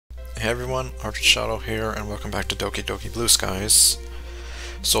Hey everyone, ArdrethShadow here, and welcome back to Doki Doki Blue Skies.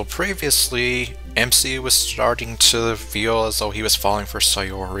 So previously, MC was starting to feel as though he was falling for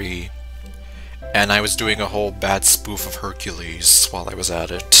Sayori, and I was doing a whole bad spoof of Hercules while I was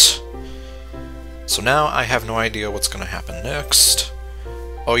at it. So now I have no idea what's gonna happen next.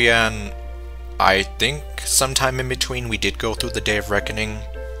 Oh yeah, and I think sometime in between we did go through the Day of Reckoning.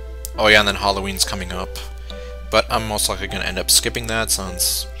 Oh yeah, and then Halloween's coming up. But I'm most likely gonna end up skipping that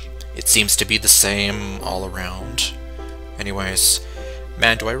since it seems to be the same all around. Anyways,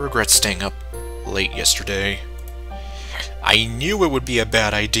 man, do I regret staying up late yesterday. I knew it would be a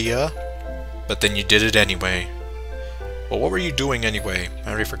bad idea, but then you did it anyway. Well, what were you doing anyway? I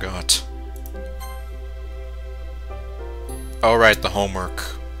already forgot. Alright, the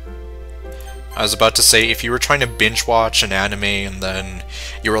homework. I was about to say, if you were trying to binge watch an anime and then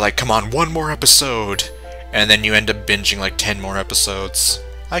you were like, come on, one more episode, and then you end up binging like 10 more episodes,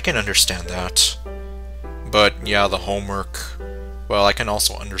 I can understand that. But yeah, the homework, well, I can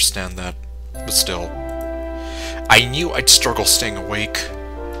also understand that, but still. I knew I'd struggle staying awake.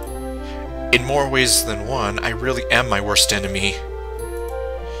 In more ways than one, I really am my worst enemy.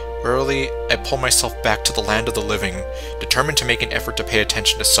 Rarely, I pull myself back to the land of the living, determined to make an effort to pay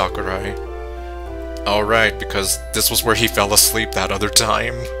attention to Sakurai. Alright, because this was where he fell asleep that other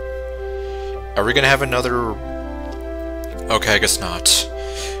time. Are we gonna have another... Okay, I guess not.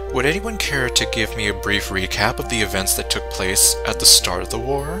 Would anyone care to give me a brief recap of the events that took place at the start of the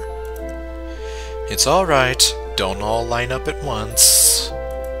war? It's alright, don't all line up at once.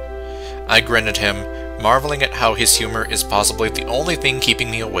 I grinned at him, marveling at how his humor is possibly the only thing keeping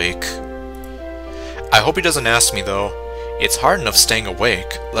me awake. I hope he doesn't ask me though. It's hard enough staying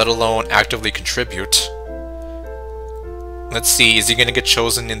awake, let alone actively contribute. Let's see, is he gonna get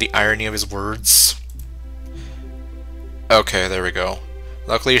chosen in the irony of his words? Okay, there we go.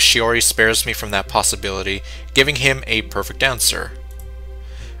 Luckily, Sayori spares me from that possibility, giving him a perfect answer.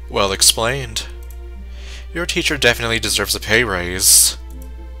 Well explained. Your teacher definitely deserves a pay raise.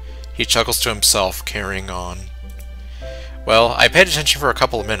 He chuckles to himself, carrying on. Well, I paid attention for a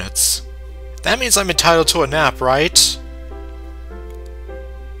couple of minutes. That means I'm entitled to a nap, right?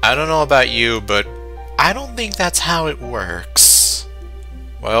 I don't know about you, but I don't think that's how it works.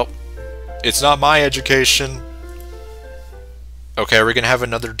 Well, it's not my education. Okay, are we gonna have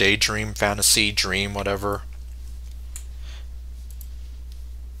another daydream, fantasy, dream, whatever?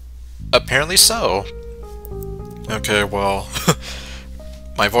 Apparently so. Okay, well...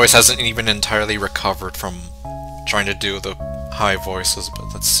 my voice hasn't even entirely recovered from trying to do the high voices,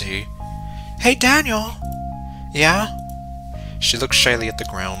 but let's see. Hey, Daniel! Yeah? She looks shyly at the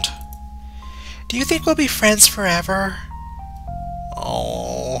ground. Do you think we'll be friends forever?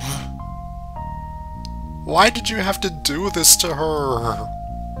 Oh... Why did you have to do this to her?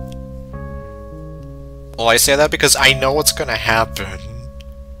 Well, I say that because I know what's gonna happen.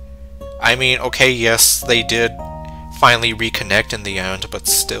 I mean, okay, yes, they did finally reconnect in the end, but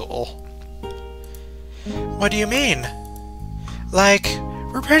still. What do you mean? Like,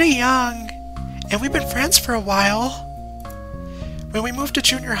 we're pretty young, and we've been friends for a while. When we move to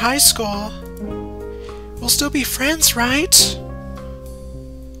junior high school, we'll still be friends, right?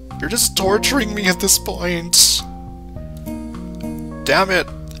 You're just torturing me at this point. Damn it.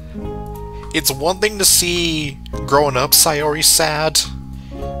 It's one thing to see grown up Sayori sad,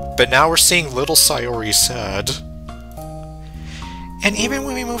 but now we're seeing little Sayori sad. And even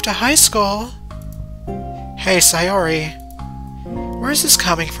when we move to high school... Hey, Sayori. Where is this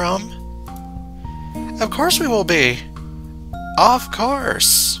coming from? Of course we will be. Of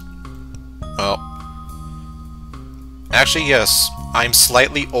course. Well... Actually, yes. I'm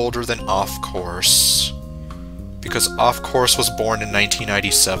slightly older than Off Course, because Off Course was born in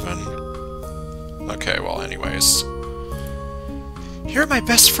 1997. Okay, well, anyways. You're my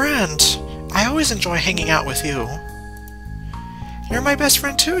best friend. I always enjoy hanging out with you. You're my best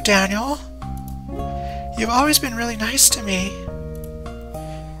friend too, Daniel. You've always been really nice to me.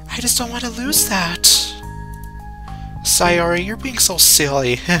 I just don't want to lose that. Sayori, you're being so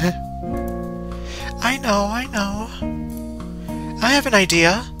silly. I know. I have an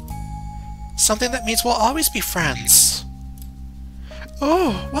idea. Something that means we'll always be friends.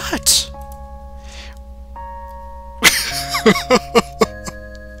 Oh, what?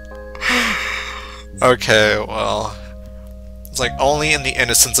 Okay, well... It's like, only in the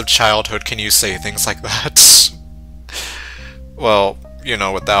innocence of childhood can you say things like that. Well, you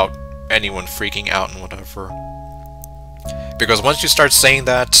know, without anyone freaking out and whatever. Because once you start saying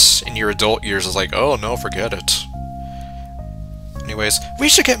that in your adult years, it's like, oh no, forget it. Anyways, we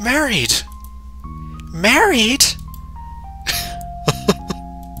should get married! Married?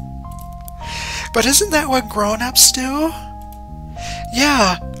 But isn't that what grown-ups do?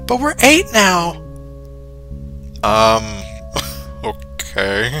 Yeah, but we're 8 now.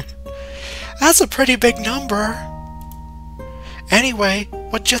 Okay. That's a pretty big number. Anyway,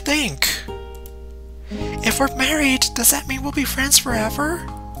 what'd you think? If we're married, does that mean we'll be friends forever?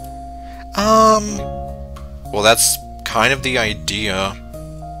 Well, that's kind of the idea.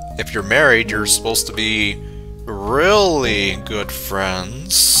 If you're married, you're supposed to be really good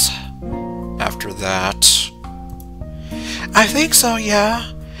friends after that. I think so,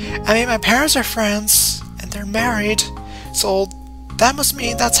 yeah. I mean, my parents are friends, and they're married, so that must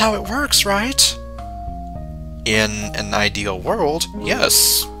mean that's how it works, right? In an ideal world,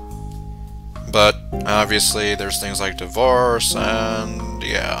 yes. But obviously there's things like divorce and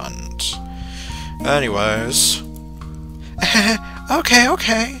yeah, and anyways.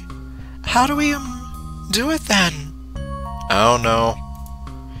 Okay. How do we do it then? I don't know.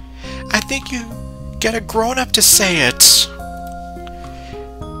 I think you get a grown-up to say it.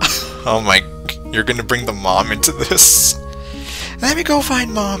 Oh my, you're gonna bring the mom into this? Let me go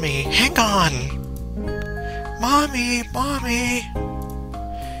find Mommy. Hang on. Mommy.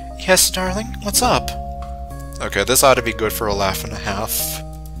 Yes, darling, what's up? Okay, this ought to be good for a laugh and a half.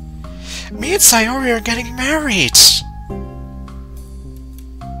 Me and Sayori are getting married.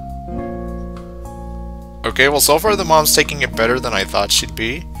 Okay, well, so far the mom's taking it better than I thought she'd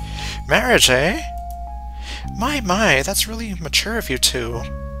be. Marriage, eh? My, that's really mature of you two.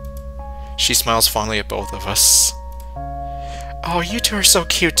 She smiles fondly at both of us. Oh, you two are so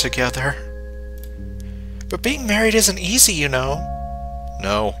cute together. But being married isn't easy, you know.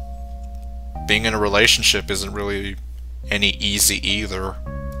 No. Being in a relationship isn't really any easy either.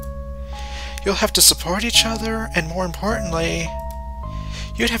 You'll have to support each other, and more importantly,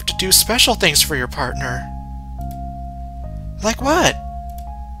 you'd have to do special things for your partner. Like what?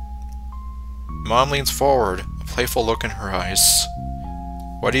 Mom leans forward, a playful look in her eyes.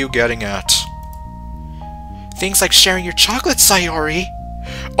 What are you getting at? Things like sharing your chocolate, Sayori.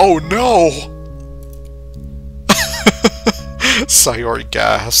 Oh no! Sayori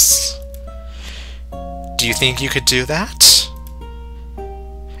gasps. Do you think you could do that?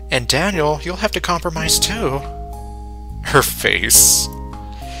 And Daniel, you'll have to compromise too. Her face.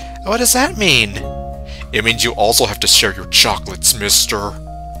 What does that mean? It means you also have to share your chocolates, mister.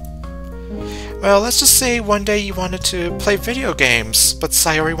 Well, let's just say one day you wanted to play video games, but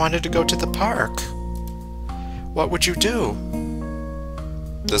Sayori wanted to go to the park. What would you do?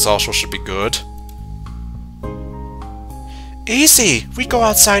 This also should be good. Easy! We go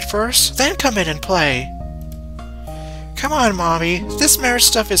outside first, then come in and play. Come on, Mommy. This marriage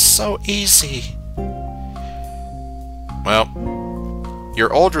stuff is so easy. Well,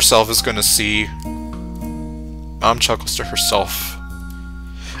 your older self is gonna see. Mom chuckles to herself.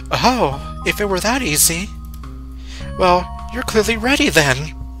 Oh, if it were that easy. Well, you're clearly ready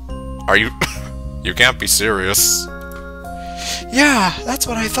then. Are you? You can't be serious. Yeah, that's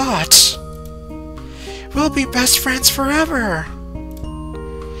what I thought. We'll be best friends forever.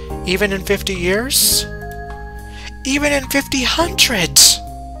 Even in 50 years? Even in 50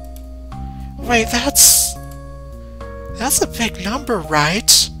 Wait, that's a big number,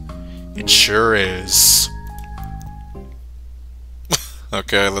 right? It sure is.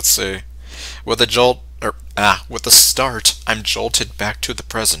 Okay, let's see. With a start, I'm jolted back to the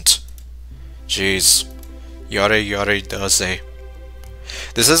present. Jeez. Yare daze.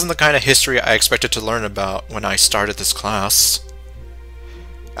 This isn't the kind of history I expected to learn about when I started this class.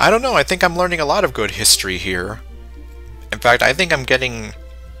 I don't know, I think I'm learning a lot of good history here. In fact, I think I'm getting...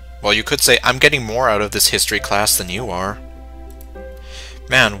 Well, you could say I'm getting more out of this history class than you are.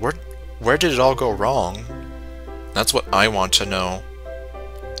 Man, where did it all go wrong? That's what I want to know.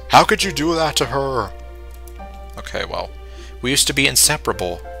 How could you do that to her? Okay, well, we used to be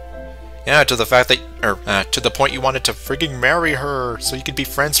inseparable. Yeah, to the fact that, to the point you wanted to frigging marry her so you could be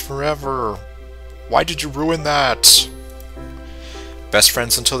friends forever. Why did you ruin that? Best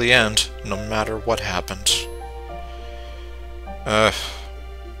friends until the end, no matter what happened.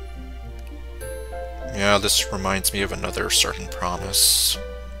 Yeah, this reminds me of another certain promise.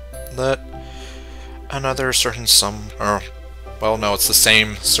 That another certain well, no, it's the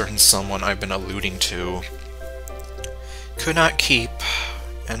same certain someone I've been alluding to. Could not keep,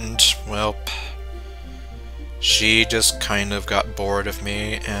 and, well, she just kind of got bored of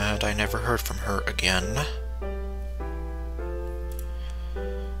me, and I never heard from her again.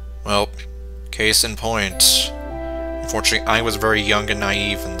 Well, case in point. Unfortunately, I was very young and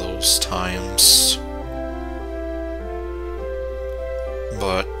naive in those times.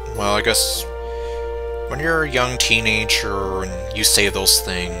 But, well, I guess when you're a young teenager and you say those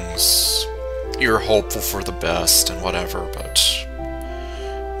things, you're hopeful for the best and whatever, but...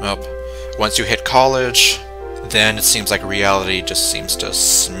 well, once you hit college, then it seems like reality just seems to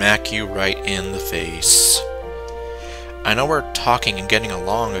smack you right in the face. I know we're talking and getting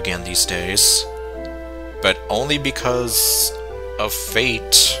along again these days, but only because of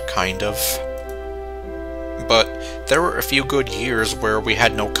fate, kind of. But there were a few good years where we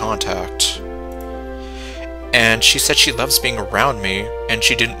had no contact. And she said she loves being around me, and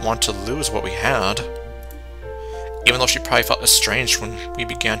she didn't want to lose what we had. Even though she probably felt estranged when we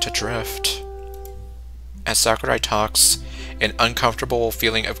began to drift. As Sakurai talks, an uncomfortable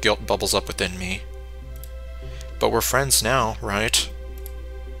feeling of guilt bubbles up within me. But we're friends now, right?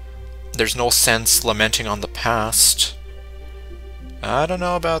 There's no sense lamenting on the past. I don't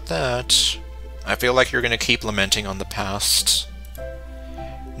know about that. I feel like you're gonna keep lamenting on the past.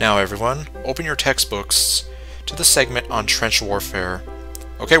 Now everyone, open your textbooks to the segment on trench warfare.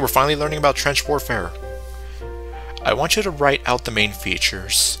 Okay, we're finally learning about trench warfare. I want you to write out the main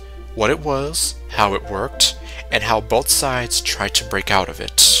features, what it was, how it worked, and how both sides tried to break out of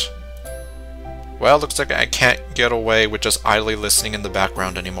it. Well, looks like I can't get away with just idly listening in the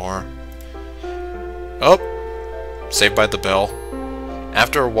background anymore. Oh, saved by the bell.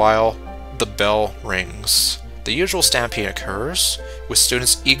 After a while, the bell rings. The usual stampede occurs, with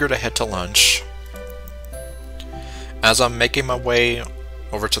students eager to head to lunch. As I'm making my way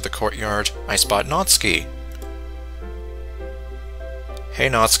over to the courtyard, I spot Natsuki. Hey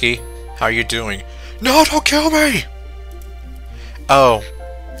Natsuki, how are you doing? No, don't kill me! Oh,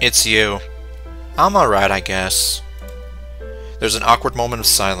 it's you. I'm alright, I guess. There's an awkward moment of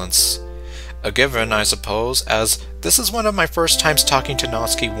silence. A given, I suppose, as this is one of my first times talking to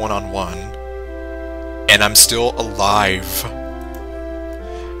Natsuki one-on-one. And I'm still alive.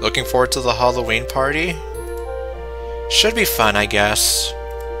 Looking forward to the Halloween party? Should be fun, I guess.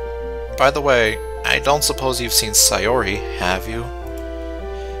 By the way, I don't suppose you've seen Sayori, have you?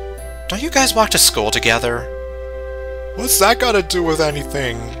 Don't you guys walk to school together? What's that got to do with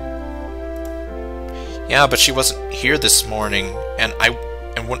anything? Yeah, but she wasn't here this morning, and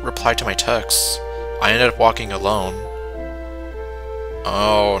wouldn't reply to my texts. I ended up walking alone.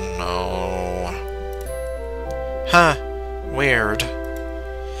 Oh no. Huh. Weird.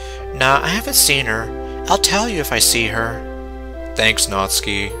 Nah, I haven't seen her. I'll tell you if I see her. Thanks,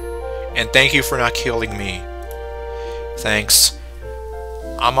 Natsuki. And thank you for not killing me. Thanks.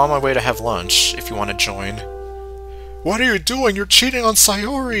 I'm on my way to have lunch, if you want to join. What are you doing? You're cheating on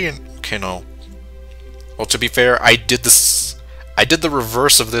Sayori and... Okay, no. Well, to be fair, I did the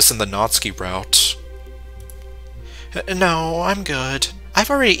reverse of this in the Natsuki route. No, I'm good. I've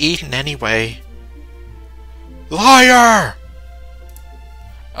already eaten anyway. Liar!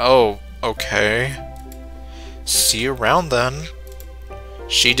 Oh, okay. See you around then.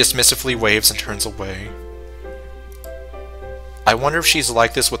 She dismissively waves and turns away. I wonder if she's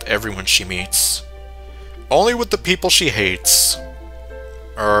like this with everyone she meets. Only with the people she hates.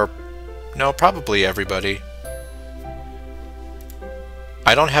 No, probably everybody.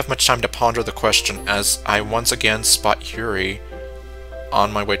 I don't have much time to ponder the question as I once again spot Yuri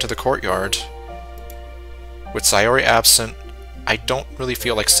on my way to the courtyard. With Sayori absent, I don't really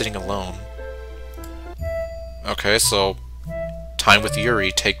feel like sitting alone. Okay, so time with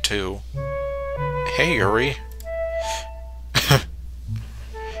Yuri, take 2. Hey, Yuri.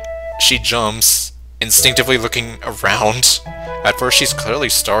 She jumps, instinctively looking around. At first she's clearly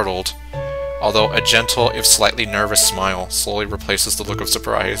startled, although a gentle, if slightly nervous smile slowly replaces the look of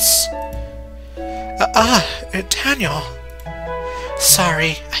surprise. Daniel.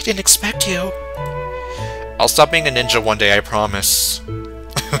 Sorry, I didn't expect you. I'll stop being a ninja one day, I promise.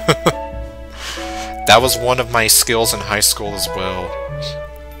 That was one of my skills in high school as well.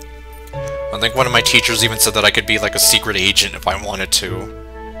 I think one of my teachers even said that I could be like a secret agent if I wanted to.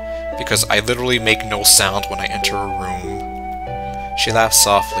 Because I literally make no sound when I enter a room. She laughs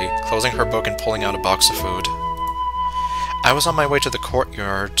softly, closing her book and pulling out a box of food. I was on my way to the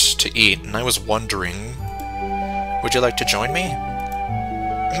courtyard to eat, and I was wondering... Would you like to join me?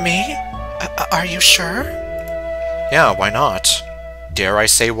 Me? Are you sure? Yeah, why not? Dare I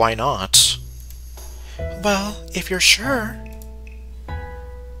say why not? Well, if you're sure...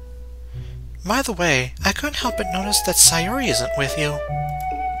 By the way, I couldn't help but notice that Sayori isn't with you.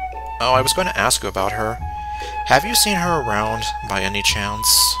 Oh, I was going to ask you about her. Have you seen her around, by any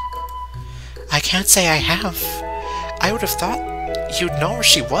chance? I can't say I have. I would have thought you'd know where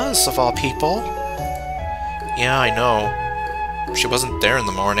she was, of all people. Yeah, I know. She wasn't there in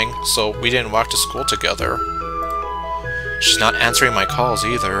the morning, so we didn't walk to school together. She's not answering my calls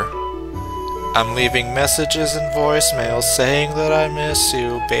either. I'm leaving messages and voicemails saying that I miss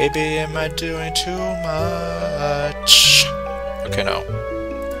you. Baby, am I doing too much? Okay, no.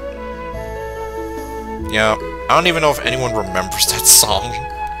 Yeah, I don't even know if anyone remembers that song.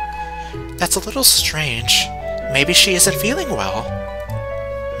 That's a little strange. Maybe she isn't feeling well.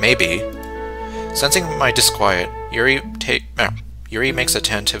 Maybe. Sensing my disquiet, Yuri makes a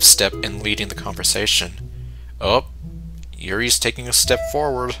tentative step in leading the conversation. Oh, Yuri's taking a step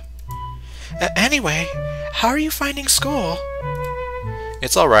forward. Anyway, how are you finding school?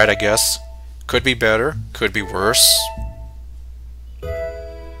 It's alright, I guess. Could be better, could be worse.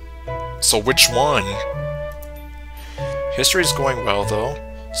 So which one? History's going well, though.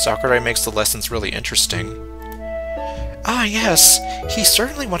 Sakurai makes the lessons really interesting. Ah, yes. He's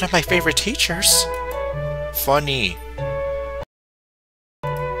certainly one of my favorite teachers. Funny.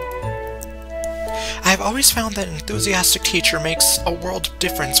 I've always found that an enthusiastic teacher makes a world of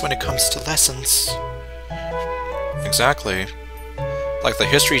difference when it comes to lessons. Exactly. Like the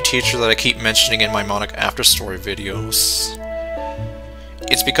history teacher that I keep mentioning in my Monarch After Story videos.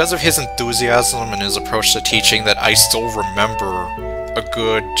 It's because of his enthusiasm and his approach to teaching that I still remember a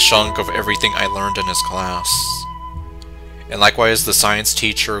good chunk of everything I learned in his class. And likewise, the science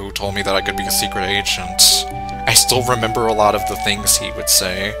teacher who told me that I could be a secret agent. I still remember a lot of the things he would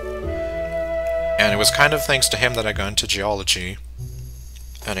say. And it was kind of thanks to him that I got into geology.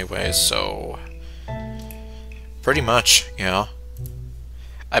 Anyway, so... pretty much, yeah.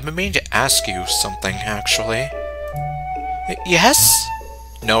 I've been meaning to ask you something, actually. Yes?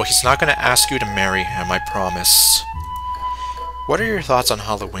 No, he's not going to ask you to marry him, I promise. What are your thoughts on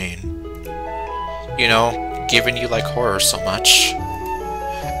Halloween? You know, given you like horror so much.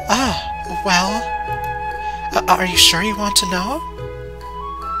 Ah, well... are you sure you want to know?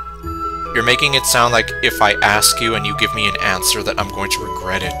 You're making it sound like if I ask you and you give me an answer that I'm going to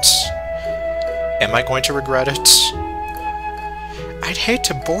regret it. Am I going to regret it? I'd hate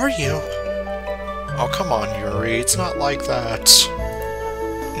to bore you. Oh, come on, Yuri. It's not like that.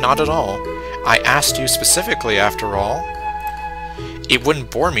 Not at all. I asked you specifically, after all. It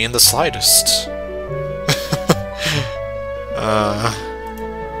wouldn't bore me in the slightest.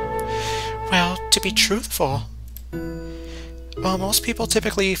 Well, to be truthful... well, most people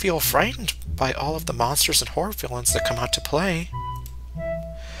typically feel frightened by all of the monsters and horror villains that come out to play.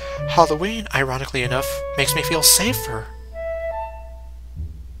 Halloween, ironically enough, makes me feel safer.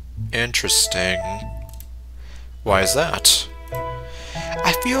 Interesting. Why is that?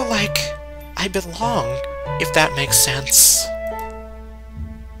 I feel like I belong, if that makes sense.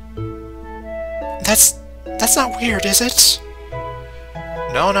 That's not weird, is it?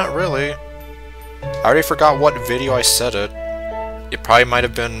 No, not really. I already forgot what video I said it. It probably might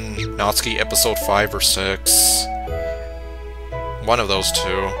have been Natsuki episode 5 or 6. One of those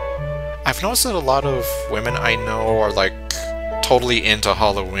two. I've noticed that a lot of women I know are like totally into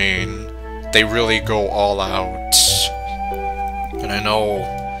Halloween. They really go all out. And I know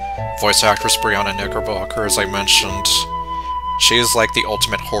voice actress Brianna Knickerbocker, as I mentioned, she is like the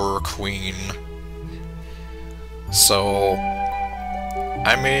ultimate horror queen. So,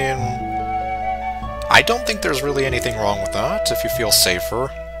 I mean, I don't think there's really anything wrong with that if you feel safer.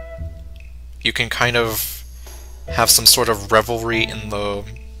 You can kind of have some sort of revelry in the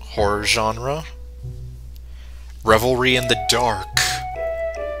horror genre. Revelry in the dark.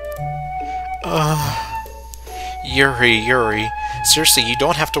 Yuri, seriously, you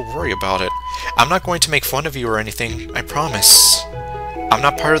don't have to worry about it. I'm not going to make fun of you or anything, I promise. I'm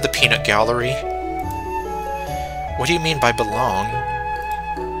not part of the peanut gallery. What do you mean by belong?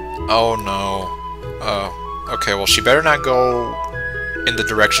 Oh no. Okay, well, she better not go in the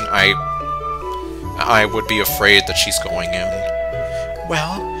direction I would be afraid that she's going in.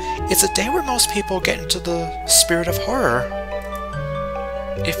 Well, it's a day where most people get into the spirit of horror.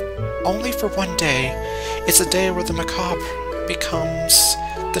 If only for one day, it's a day where the macabre becomes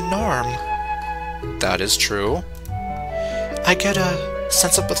the norm. That is true. I get a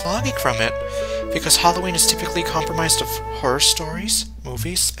sense of belonging from it, because Halloween is typically comprised of horror stories,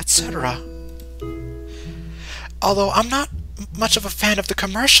 movies, etc. Although I'm not much of a fan of the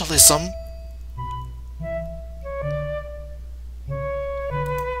commercialism.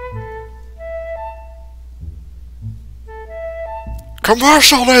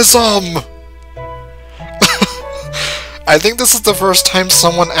 Commercialism! I think this is the first time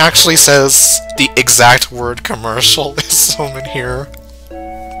someone actually says the exact word commercialism in here.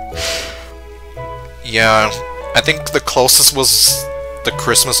 Yeah, I think the closest was the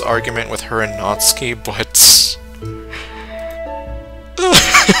Christmas argument with her and Natsuki, but...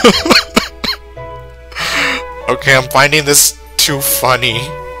 Okay, I'm finding this too funny.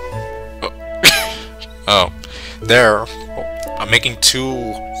 Oh, there. I'm making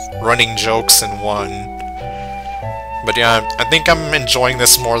two running jokes in one. But yeah, I think I'm enjoying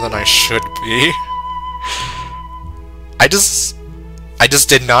this more than I should be. I just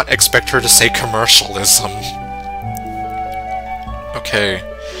did not expect her to say commercialism. Okay.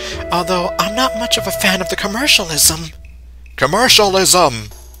 Although, I'm not much of a fan of the commercialism. Commercialism!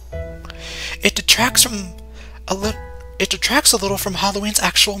 It detracts a little from Halloween's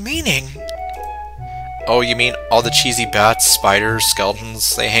actual meaning. Oh, you mean all the cheesy bats, spiders,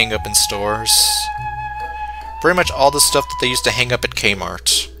 skeletons they hang up in stores? Pretty much all the stuff that they used to hang up at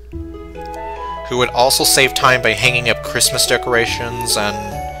Kmart. Who would also save time by hanging up Christmas decorations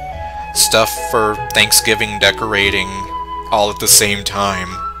and stuff for Thanksgiving decorating all at the same time.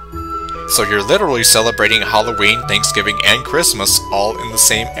 So you're literally celebrating Halloween, Thanksgiving, and Christmas all in the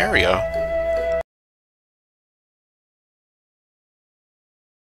same area.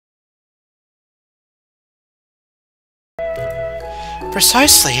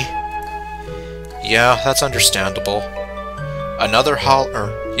 Precisely. Yeah, that's understandable. Another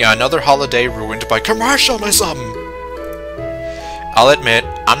holiday ruined by commercialism! I'll admit,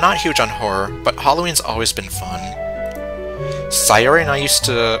 I'm not huge on horror, but Halloween's always been fun. Sayori and I used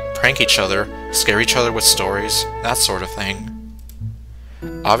to prank each other, scare each other with stories, that sort of thing.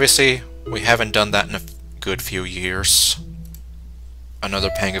 Obviously, we haven't done that in a good few years. Another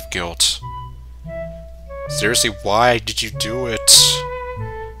pang of guilt. Seriously, why did you do it?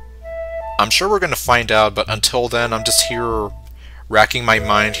 I'm sure we're gonna find out, but until then, I'm just here racking my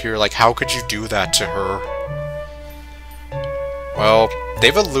mind here, like, how could you do that to her? Well,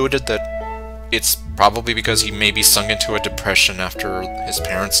 they've alluded that it's probably because he maybe sunk into a depression after his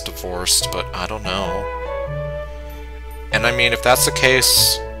parents divorced, but I don't know. And I mean, if that's the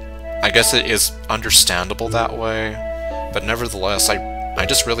case, I guess it is understandable that way, but nevertheless, I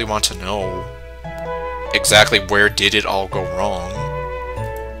just really want to know exactly where did it all go wrong.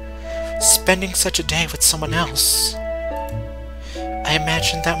 Spending such a day with someone else. I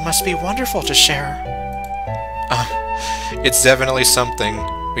imagine that must be wonderful to share. It's definitely something.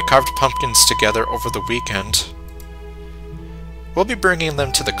 We carved pumpkins together over the weekend. We'll be bringing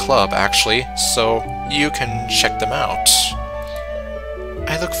them to the club, actually, so you can check them out.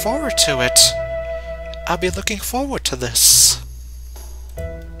 I look forward to it. I'll be looking forward to this.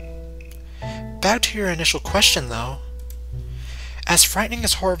 Back to your initial question, though. As frightening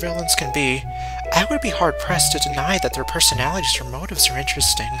as horror villains can be, I would be hard-pressed to deny that their personalities or motives are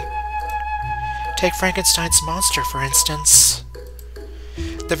interesting. Take Frankenstein's monster, for instance.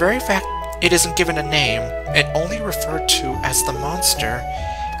 The very fact it isn't given a name, and only referred to as the monster,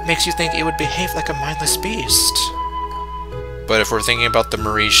 makes you think it would behave like a mindless beast. But if we're thinking about the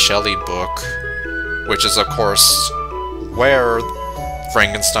Mary Shelley book, which is, of course, where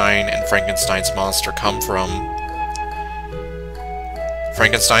Frankenstein and Frankenstein's monster come from,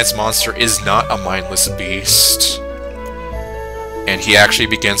 Frankenstein's monster is not a mindless beast. And he actually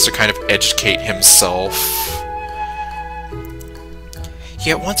begins to kind of educate himself.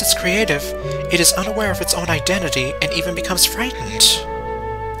 Yet once it's creative, it is unaware of its own identity and even becomes frightened.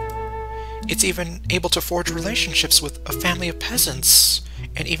 It's even able to forge relationships with a family of peasants,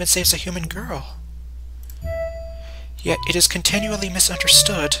 and even saves a human girl. Yet it is continually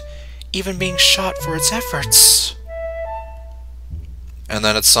misunderstood, even being shot for its efforts. And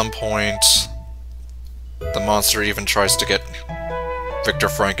then at some point, the monster even tries to get Victor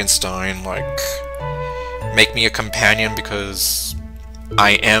Frankenstein, like, make me a companion because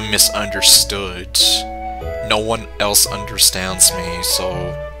I am misunderstood. No one else understands me,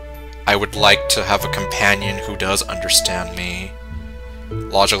 so I would like to have a companion who does understand me.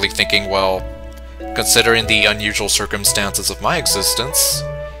 Logically thinking, well, considering the unusual circumstances of my existence,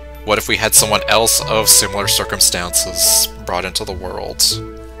 what if we had someone else of similar circumstances brought into the world?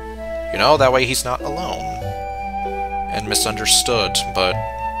 You know, that way he's not alone and misunderstood, but,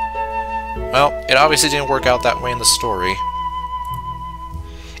 well, it obviously didn't work out that way in the story.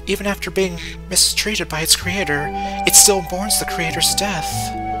 Even after being mistreated by its creator, it still mourns the creator's death.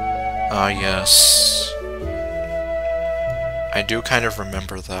 Ah, yes. I do kind of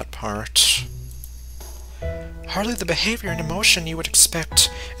remember that part. Hardly the behavior and emotion you would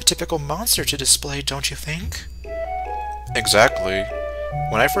expect a typical monster to display, don't you think? Exactly.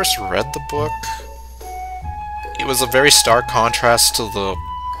 When I first read the book, it was a very stark contrast to the,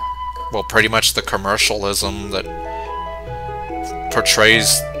 well, pretty much the commercialism that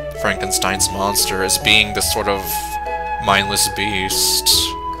portrays Frankenstein's monster as being this sort of mindless beast.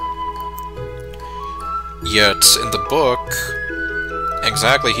 Yet, in the book,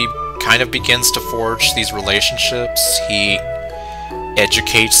 exactly, he kind of begins to forge these relationships, he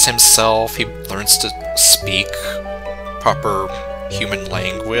educates himself, he learns to speak proper human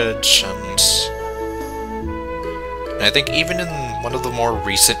language, and I think even in one of the more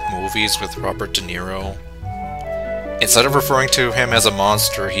recent movies with Robert De Niro, instead of referring to him as a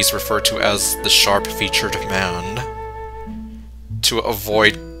monster, he's referred to as the sharp-featured man, to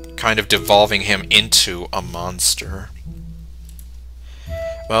avoid kind of devolving him into a monster.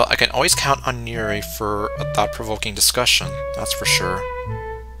 Well, I can always count on Yuri for a thought-provoking discussion, that's for sure.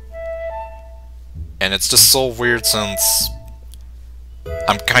 And it's just so weird since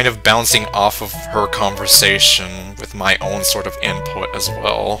I'm kind of bouncing off of her conversation with my own sort of input as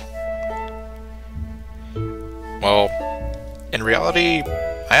well. Well, in reality,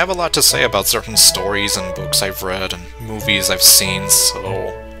 I have a lot to say about certain stories and books I've read and movies I've seen, so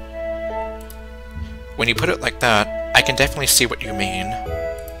when you put it like that, I can definitely see what you mean.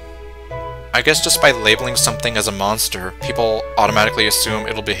 I guess just by labeling something as a monster, people automatically assume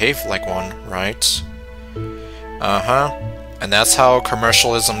it'll behave like one, right? Uh-huh. And that's how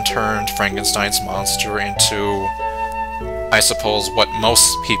commercialism turned Frankenstein's monster into, I suppose, what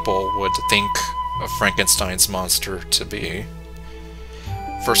most people would think of Frankenstein's monster to be,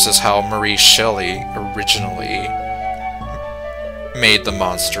 versus how Mary Shelley originally made the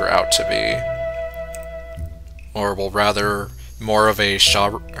monster out to be. Or, well, rather, more of a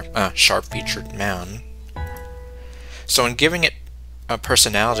sharp-featured man. So in giving it a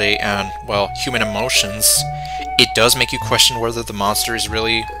personality and, well, human emotions, it does make you question whether the monster is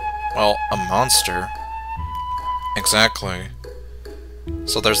really, well, a monster. Exactly.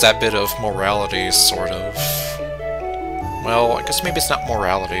 So there's that bit of morality, sort of. Well, I guess maybe it's not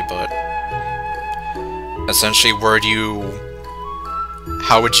morality, but essentially,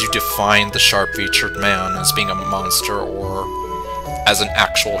 how would you define the sharp-featured man as being a monster or as an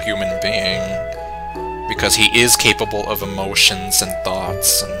actual human being? Because he is capable of emotions and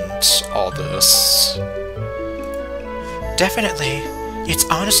thoughts and all this. Definitely. It's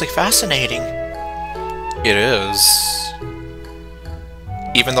honestly fascinating. It is.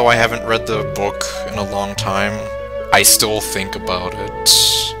 Even though I haven't read the book in a long time, I still think about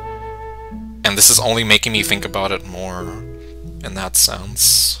it. And this is only making me think about it more, in that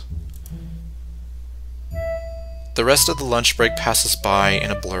sense. The rest of the lunch break passes by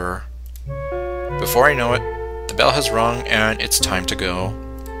in a blur. Before I know it, the bell has rung and it's time to go.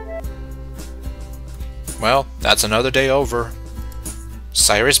 Well, that's another day over.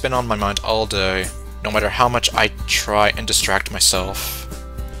 Sayori's been on my mind all day, no matter how much I try and distract myself.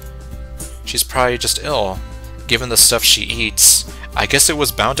 She's probably just ill. Given the stuff she eats, I guess it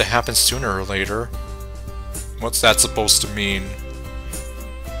was bound to happen sooner or later. What's that supposed to mean?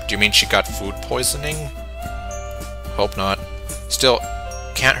 Do you mean she got food poisoning? Hope not. Still,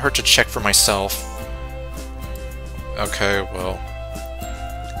 can't hurt to check for myself. Okay, well.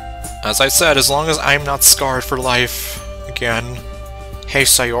 As I said, as long as I'm not scarred for life again. Hey,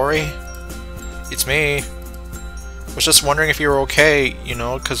 Sayori? It's me. Was just wondering if you were okay, you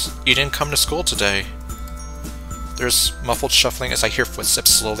know, because you didn't come to school today. There's muffled shuffling as I hear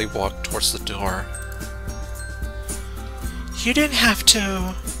footsteps slowly walk towards the door. You didn't have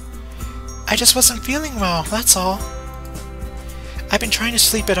to. I just wasn't feeling well, that's all. I've been trying to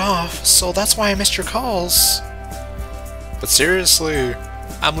sleep it off, so that's why I missed your calls. But seriously,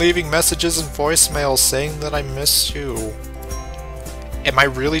 I'm leaving messages and voicemails saying that I miss you. Am I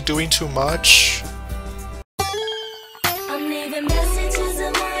really doing too much? I'm leaving messages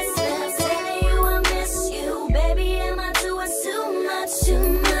and voicemails saying you I miss you. Baby, am I doing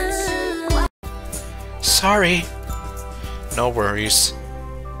too much? Sorry. No worries.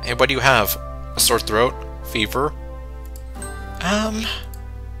 Hey, what do you have? A sore throat? Fever?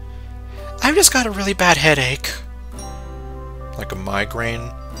 I've just got a really bad headache. Like a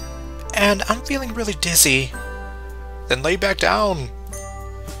migraine? And I'm feeling really dizzy. Then lay back down.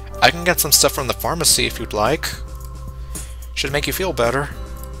 I can get some stuff from the pharmacy if you'd like. Should make you feel better.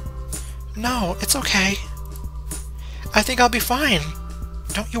 No, it's okay. I think I'll be fine.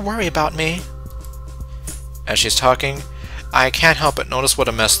 Don't you worry about me. As she's talking, I can't help but notice what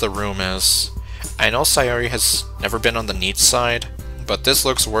a mess the room is. I know Sayori has never been on the neat side, but this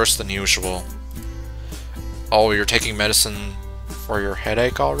looks worse than usual. Oh, you're taking medicine for your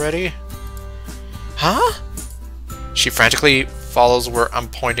headache already? Huh? She frantically follows where I'm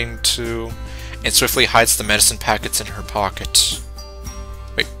pointing to and swiftly hides the medicine packets in her pocket.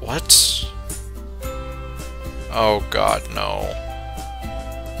 Wait, what? Oh god, no.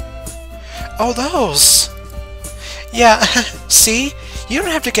 Oh, those! Yeah, see? You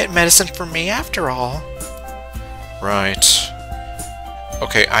don't have to get medicine for me after all. Right.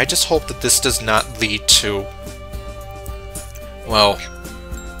 Okay, I just hope that this does not lead to... well...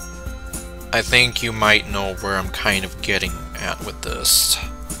 I think you might know where I'm kind of getting at with this.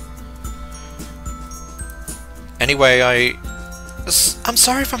 Anyway, I'm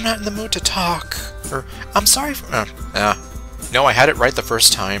sorry if I'm not in the mood to talk. Or, I'm sorry if... no, I had it right the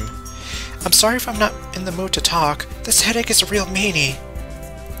first time. I'm sorry if I'm not in the mood to talk. This headache is a real meanie.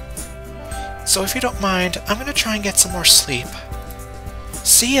 So if you don't mind, I'm gonna try and get some more sleep.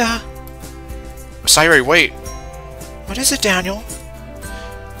 See ya! Sayori, wait! What is it, Daniel?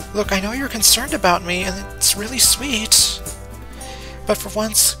 Look, I know you're concerned about me, and it's really sweet. But for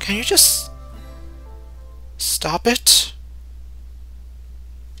once, can you just... stop it?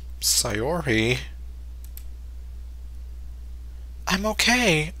 Sayori... I'm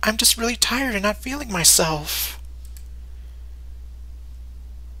okay. I'm just really tired and not feeling myself.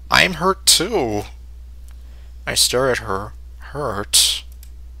 I'm hurt too. I stare at her, hurt.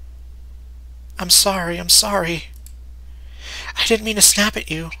 I'm sorry. I didn't mean to snap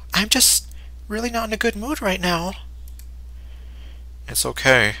at you. I'm just really not in a good mood right now. It's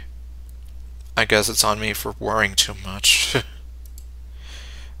okay. I guess it's on me for worrying too much.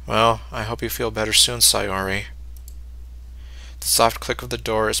 Well, I hope you feel better soon, Sayori. The soft click of the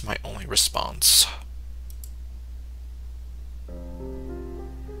door is my only response.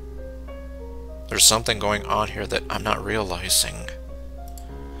 There's something going on here that I'm not realizing.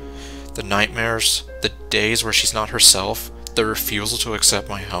 The nightmares, the days where she's not herself, the refusal to accept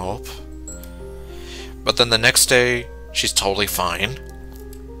my help. But then the next day, she's totally fine.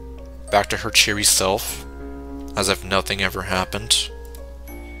 Back to her cheery self, as if nothing ever happened.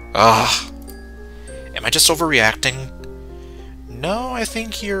 Am I just overreacting? No, I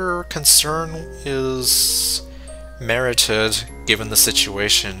think your concern is merited, given the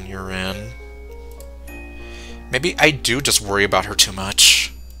situation you're in. Maybe I do just worry about her too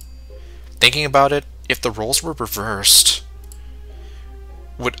much. Thinking about it, if the roles were reversed,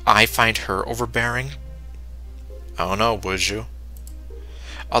 would I find her overbearing? I don't know, would you?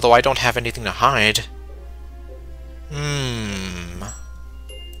 Although I don't have anything to hide.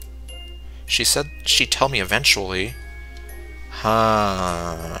 She said she'd tell me eventually.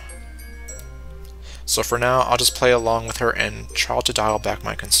 So for now, I'll just play along with her and try to dial back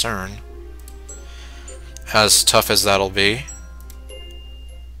my concern. As tough as that'll be.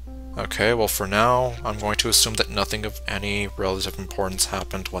 Okay, well for now, I'm going to assume that nothing of any relative importance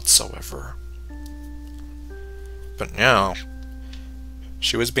happened whatsoever. But yeah,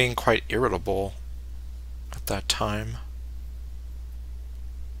 she was being quite irritable at that time.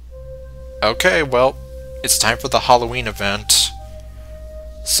 Okay, well, it's time for the Halloween event.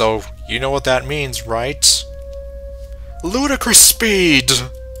 So, you know what that means, right? Ludicrous speed!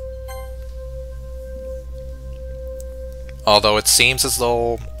 Although it seems as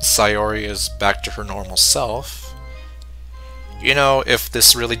though Sayori is back to her normal self. You know, if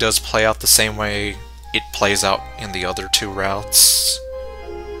this really does play out the same way it plays out in the other two routes.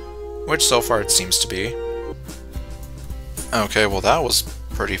 Which so far it seems to be. Okay, well that was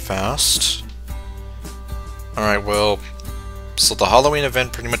pretty fast. Alright, well, so the Halloween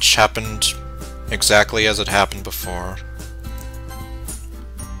event pretty much happened exactly as it happened before.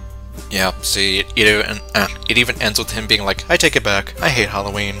 Yeah, see, it even ends with him being like, I take it back, I hate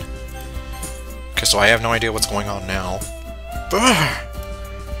Halloween. Okay, so I have no idea what's going on now. Brr!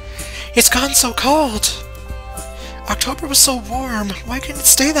 It's gotten so cold! October was so warm, why couldn't it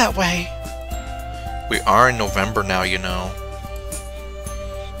stay that way? We are in November now, you know.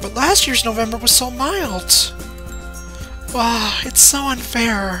 But last year's November was so mild! Wow, it's so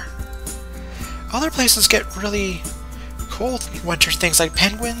unfair. Other places get really cold winter things like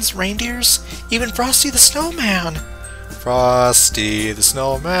penguins, reindeers, even Frosty the Snowman. Frosty the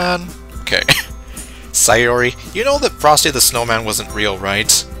Snowman. Okay. Sayori, you know that Frosty the Snowman wasn't real,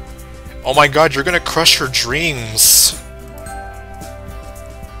 right? Oh my god, you're gonna crush her dreams.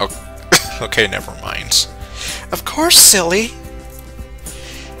 Okay, never mind. Of course, silly.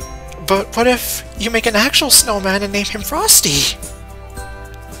 But what if you make an actual snowman and name him Frosty?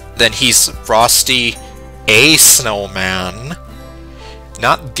 Then he's Frosty a Snowman,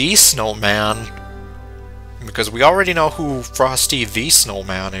 not the Snowman, because we already know who Frosty the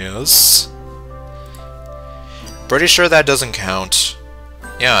Snowman is. Pretty sure that doesn't count.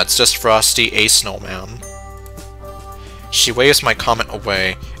 Yeah, it's just Frosty a Snowman. She waves my comment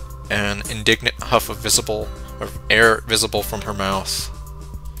away, an indignant huff of air visible from her mouth.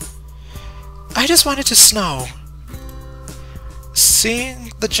 I just wanted to snow.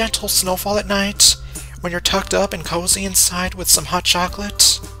 Seeing the gentle snowfall at night, when you're tucked up and cozy inside with some hot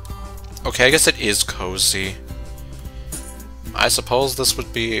chocolate. Okay, I guess it is cozy. I suppose this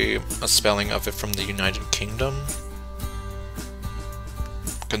would be a spelling of it from the United Kingdom.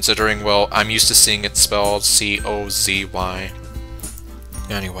 Considering, well, I'm used to seeing it spelled C-O-Z-Y.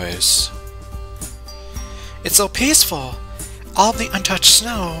 Anyways. It's so peaceful. All of the untouched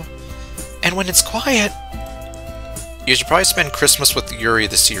snow. And when it's quiet... You should probably spend Christmas with Yuri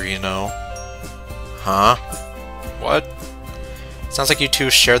this year, you know. Huh? What? Sounds like you two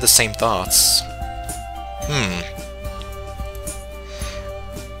share the same thoughts.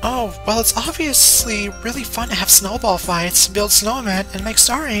 Oh, well, it's obviously really fun to have snowball fights, build snowmen, and make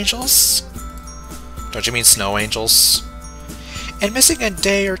star angels. Don't you mean snow angels? And missing a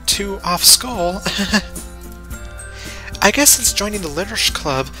day or two off school. I guess since joining the Literature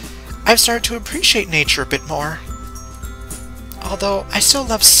Club, I've started to appreciate nature a bit more. Although, I still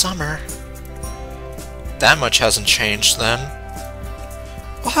love summer. That much hasn't changed, then.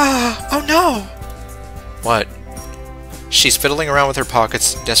 Oh no! What? She's fiddling around with her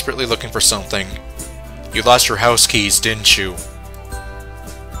pockets, desperately looking for something. You lost your house keys, didn't you?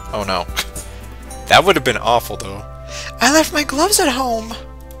 Oh no. That would have been awful, though. I left my gloves at home!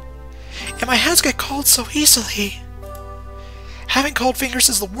 And my hands get cold so easily. Having cold fingers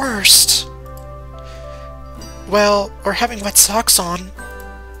is the worst. Well, or having wet socks on.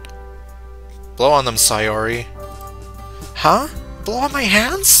 Blow on them, Sayori. Huh? Blow on my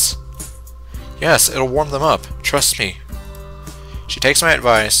hands? Yes, it'll warm them up. Trust me. She takes my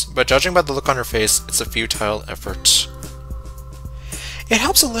advice, but judging by the look on her face, it's a futile effort. It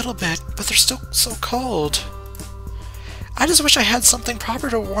helps a little bit, but they're still so cold. I just wish I had something proper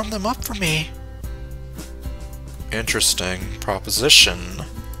to warm them up for me. Interesting proposition.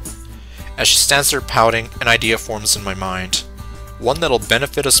 As she stands there pouting, an idea forms in my mind. One that'll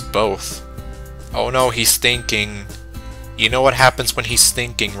benefit us both. Oh no, he's thinking. You know what happens when he's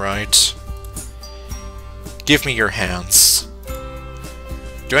thinking, right? Give me your hands.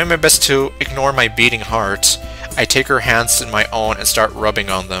 Doing my best to ignore my beating heart, I take her hands in my own and start rubbing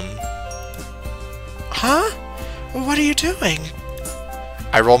on them. Huh? What are you doing?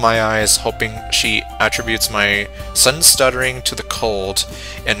 I roll my eyes, hoping she attributes my sudden stuttering to the cold,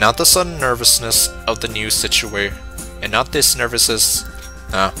 and not the sudden nervousness of the new situation. And not this nervousness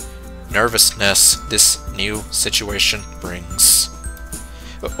this new situation brings.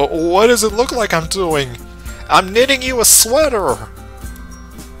 What does it look like I'm doing? I'm knitting you a sweater!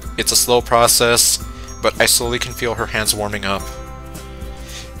 It's a slow process, but I slowly can feel her hands warming up.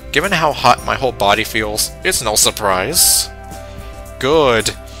 Given how hot my whole body feels, it's no surprise.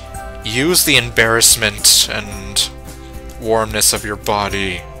 Good. Use the embarrassment and warmness of your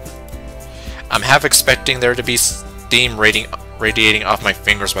body. I'm half expecting there to be steam radiating off my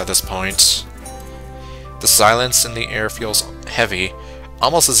fingers by this point. The silence in the air feels heavy,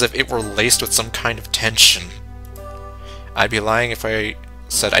 almost as if it were laced with some kind of tension. I'd be lying if I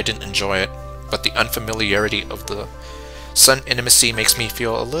said I didn't enjoy it, but the unfamiliarity of the sudden intimacy makes me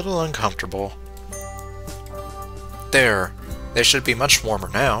feel a little uncomfortable. There. They should be much warmer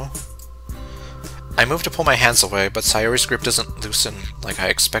now. I move to pull my hands away, but Sayori's grip doesn't loosen like I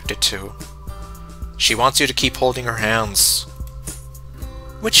expect it to. She wants you to keep holding her hands.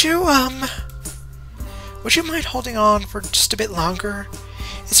 Would you mind holding on for just a bit longer?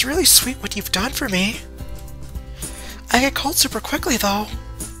 It's really sweet what you've done for me. I get cold super quickly, though.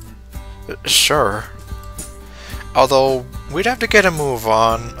 Sure. Although, we'd have to get a move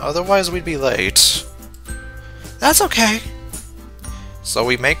on, otherwise we'd be late. That's okay. So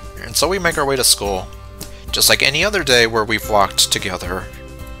we make our way to school, just like any other day where we've walked together.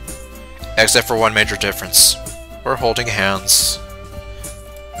 Except for one major difference. We're holding hands.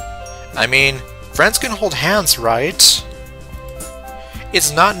 I mean, friends can hold hands, right?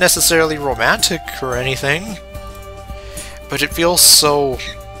 It's not necessarily romantic or anything, but it feels so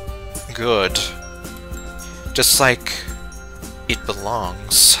good. Just like it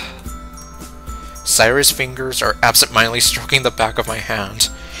belongs. Sayori's fingers are absent-mindedly stroking the back of my hand,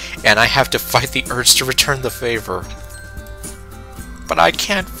 and I have to fight the urge to return the favor. But I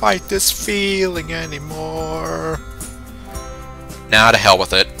can't fight this feeling anymore. Nah, to hell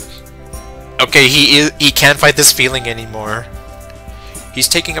with it. Okay, he can't fight this feeling anymore. He's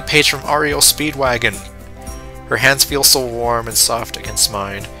taking a page from Ario Speedwagon. Her hands feel so warm and soft against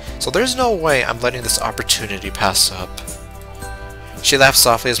mine, so there's no way I'm letting this opportunity pass up. She laughs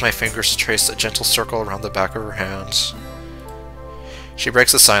softly as my fingers trace a gentle circle around the back of her hand. She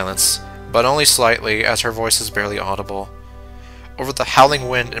breaks the silence, but only slightly, as her voice is barely audible, over the howling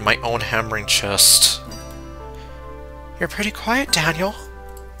wind in my own hammering chest. You're pretty quiet, Daniel.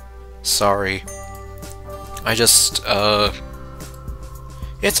 Sorry. I just,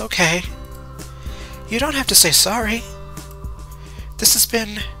 It's okay. You don't have to say sorry. This has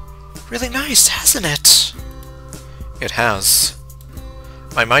been really nice, hasn't it? It has.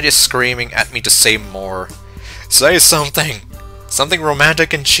 My mind is screaming at me to say more. Say something! Something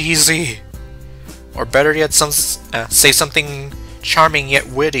romantic and cheesy! Or better yet, say something charming yet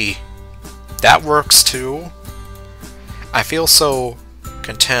witty. That works too. I feel so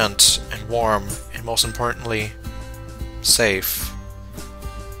content and warm, and most importantly, safe.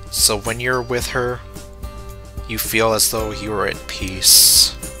 So when you're with her, you feel as though you are at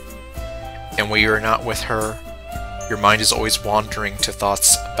peace. And when you're not with her, your mind is always wandering to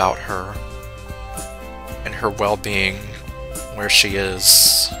thoughts about her and her well-being, where she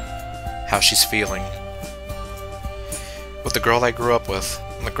is, how she's feeling. With the girl I grew up with,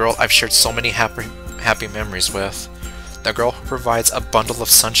 and the girl I've shared so many happy memories with, the girl who provides a bundle of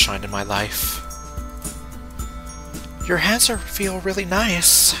sunshine in my life. Your hands feel really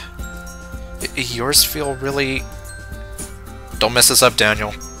nice. Yours feel really... Don't mess this up,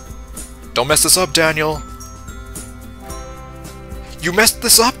 Daniel. Don't mess this up, Daniel. You messed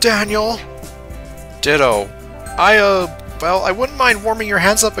this up, Daniel! Ditto. Well, I wouldn't mind warming your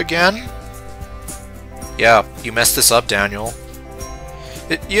hands up again. Yeah, you messed this up, Daniel.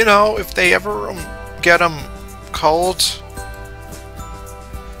 You know, if they ever get cold.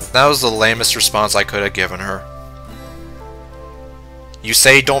 That was the lamest response I could have given her. You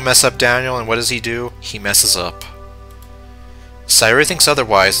say don't mess up, Daniel, and what does he do? He messes up. Sayori thinks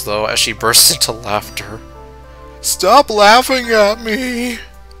otherwise, though, as she bursts into laughter. Stop laughing at me!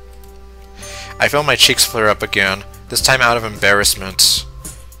 I feel my cheeks flare up again, this time out of embarrassment.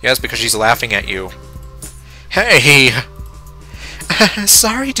 Yes, because she's laughing at you. Hey!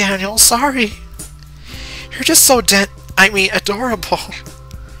 Sorry, Daniel, sorry. You're just so adorable.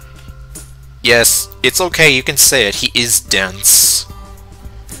 Yes, it's okay, you can say it. He is dense.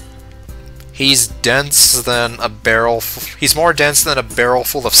 He's dense than a barrel... He's more dense than a barrel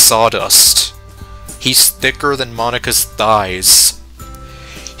full of sawdust. He's thicker than Monica's thighs.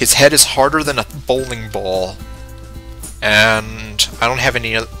 His head is harder than a bowling ball. And I don't have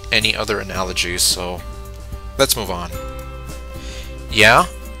any other analogies, so let's move on. Yeah?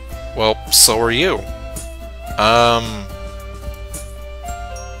 Well, so are you.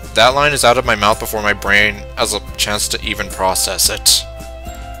 That line is out of my mouth before my brain has a chance to even process it.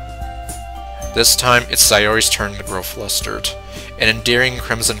 This time, it's Sayori's turn to grow flustered. An endearing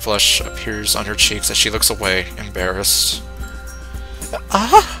crimson flush appears on her cheeks as she looks away, embarrassed.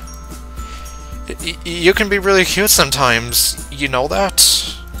 You can be really cute sometimes, you know that?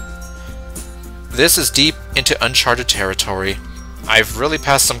 This is deep into uncharted territory. I've really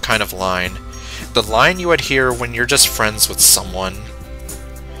passed some kind of line. The line you would hear when you're just friends with someone.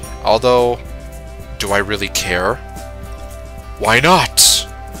 Although, do I really care? Why not?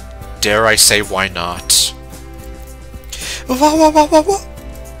 Dare I say why not? What?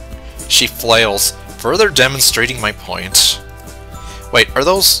 She flails, further demonstrating my point. Wait, are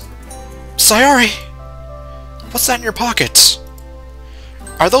those... Sayori! What's that in your pocket?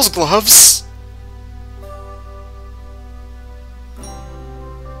 Are those gloves?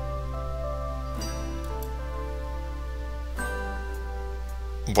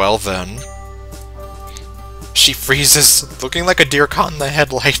 Well then... She freezes, looking like a deer caught in the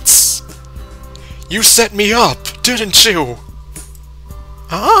headlights. You set me up, didn't you?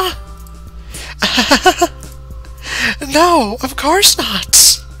 Huh? No, of course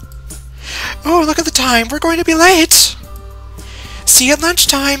not. Oh, look at the time. We're going to be late. See you at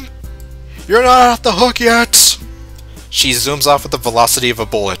lunchtime. You're not off the hook yet. She zooms off with the velocity of a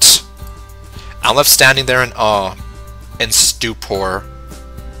bullet. I'm left standing there in awe and stupor.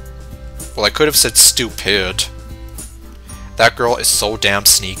 Well, I could have said stupid. That girl is so damn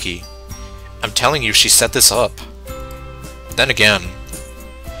sneaky. I'm telling you, she set this up. Then again,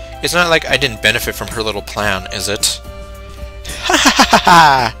 it's not like I didn't benefit from her little plan, is it? Ha ha ha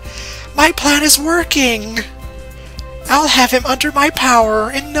ha! My plan is working! I'll have him under my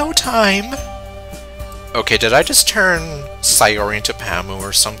power in no time. Okay, did I just turn Sayori into Pamu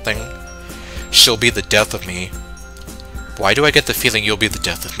or something? She'll be the death of me. Why do I get the feeling you'll be the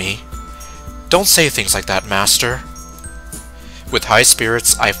death of me? Don't say things like that, Master. With high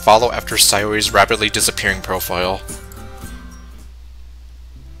spirits, I follow after Sayori's rapidly disappearing profile.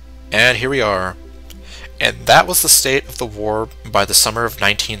 And here we are. And that was the state of the war by the summer of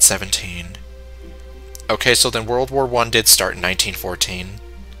 1917. Okay, so then World War I did start in 1914.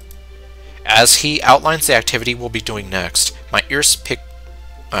 As he outlines the activity we'll be doing next, my ears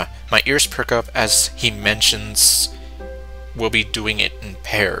perk up as he mentions we'll be doing it in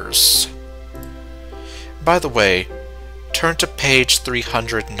pairs. By the way, turn to page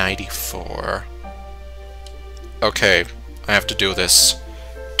 394. Okay, I have to do this.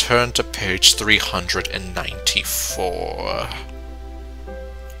 Turn to page 394.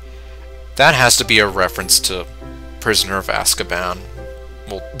 That has to be a reference to Prisoner of Azkaban.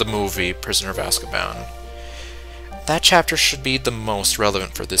 Well, the movie Prisoner of Azkaban. That chapter should be the most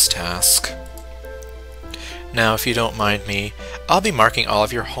relevant for this task. Now, if you don't mind me, I'll be marking all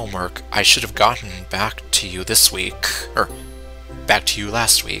of your homework I should have gotten back to you this week, or back to you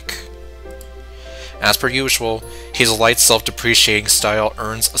last week. As per usual, his light self-depreciating style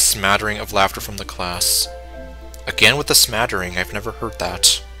earns a smattering of laughter from the class. Again with the smattering, I've never heard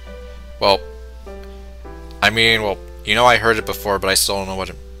that. Well, I mean, well, you know I heard it before, but I still don't know what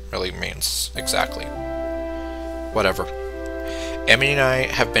it really means exactly. Whatever. Emmy and I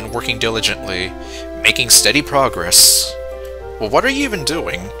have been working diligently, making steady progress. Well, what are you even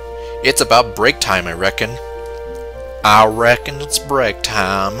doing? It's about break time, I reckon. I reckon it's break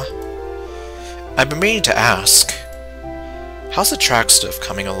time. I've been meaning to ask, how's the track stuff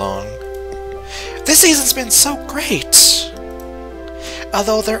coming along? This season's been so great!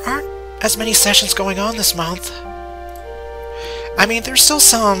 Although there aren't as many sessions going on this month. I mean, there's still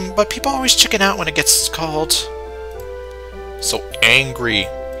some, but people always chicken out when it gets cold. So angry.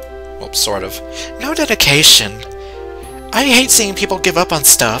 Well, sort of. No dedication. I hate seeing people give up on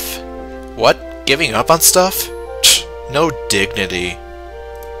stuff. What? Giving up on stuff? No dignity.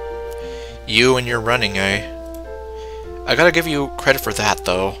 You and your running, eh? I gotta give you credit for that,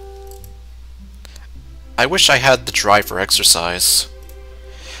 though. I wish I had the drive for exercise.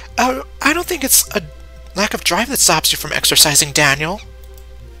 I don't think it's a lack of drive that stops you from exercising, Daniel.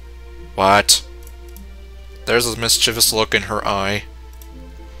 What? There's a mischievous look in her eye.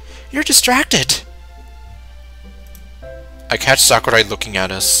 You're distracted. I catch Sakurai looking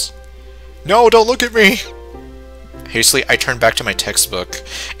at us. No, don't look at me! Hastily, I turn back to my textbook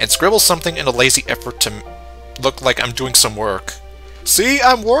and scribble something in a lazy effort to look like I'm doing some work. See,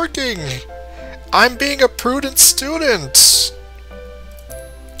 I'm working! I'm being a prudent student!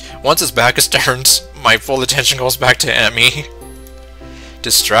 Once his back is turned, my full attention goes back to Emmy.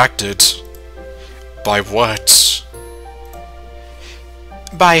 Distracted. By what?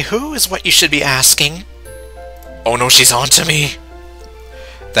 By who is what you should be asking. Oh no, she's on to me!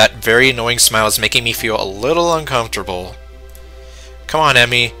 That very annoying smile is making me feel a little uncomfortable. Come on,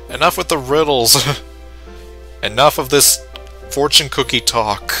 Emmy. Enough with the riddles. Enough of this fortune cookie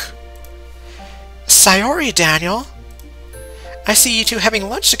talk. Sayori, Daniel. I see you two having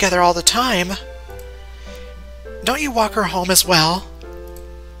lunch together all the time. Don't you walk her home as well?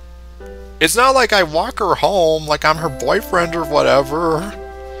 It's not like I walk her home like I'm her boyfriend or whatever.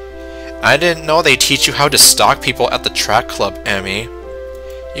 I didn't know they teach you how to stalk people at the track club, Emmy.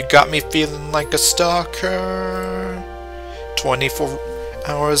 You got me feeling like a stalker. 24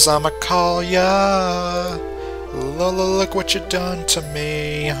 hours I'ma call ya. Look what you done to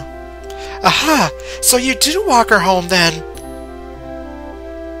me. Aha! So you do walk her home then?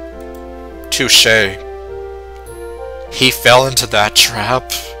 Touché. He fell into that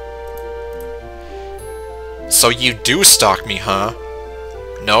trap. So you do stalk me, huh?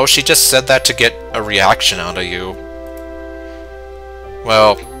 No, she just said that to get a reaction out of you.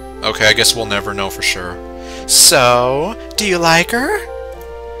 Well, okay, I guess we'll never know for sure. So, do you like her?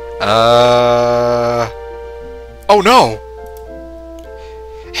 Oh no!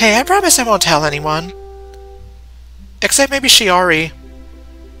 Hey, I promise I won't tell anyone. Except maybe Sayori.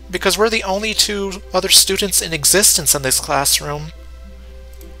 Because we're the only two other students in existence in this classroom.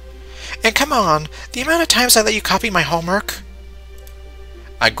 And come on, the amount of times I let you copy my homework.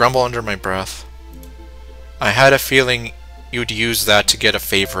 I grumble under my breath. I had a feeling you'd use that to get a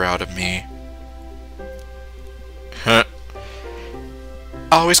favor out of me. Huh.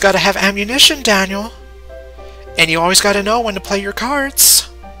 Always gotta have ammunition, Daniel. And you always gotta know when to play your cards.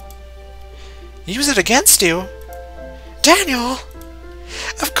 Use it against you. Daniel!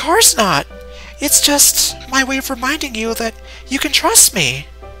 Of course not. It's just my way of reminding you that you can trust me.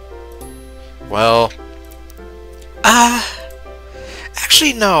 Well...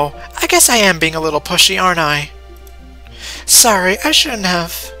 Actually, no. I guess I am being a little pushy, aren't I? Sorry, I shouldn't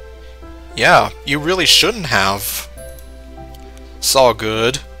have. Yeah, you really shouldn't have. It's all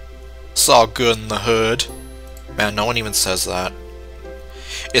good. It's all good in the hood. Man, no one even says that.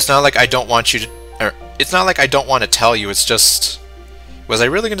 It's not like I don't want you to... it's not like I don't want to tell you, it's just... Was I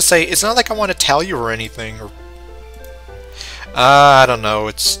really going to say, it's not like I want to tell you or anything, or... I don't know,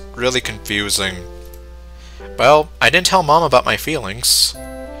 it's really confusing. Well, I didn't tell Mom about my feelings.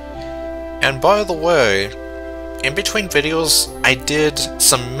 And by the way, in between videos, I did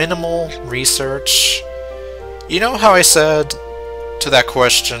some minimal research. You know how I said to that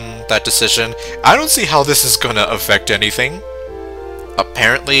question, that decision, I don't see how this is gonna affect anything?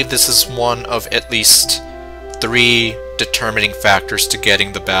 Apparently, this is one of at least 3 determining factors to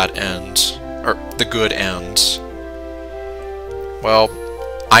getting the bad end, or the good end. Well,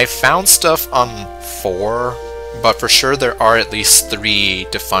 I found stuff on 4, but for sure there are at least 3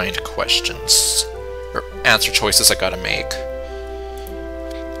 defined questions, or answer choices I gotta make.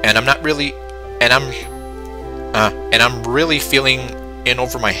 And I'm not really, and I'm really feeling in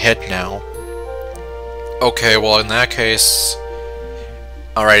over my head now. Okay, well in that case,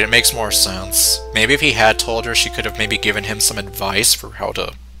 alright, it makes more sense. Maybe if he had told her, she could have maybe given him some advice for how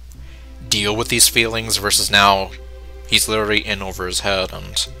to deal with these feelings, versus now he's literally in over his head,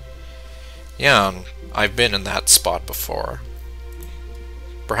 and yeah, I've been in that spot before.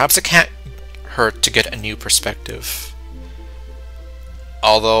 Perhaps it can't hurt to get a new perspective.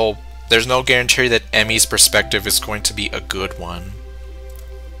 Although, there's no guarantee that Emmy's perspective is going to be a good one.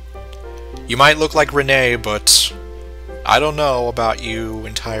 You might look like Renee, but I don't know about you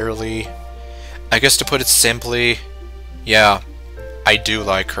entirely. I guess to put it simply, yeah, I do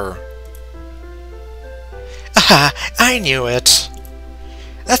like her. Ah, I knew it.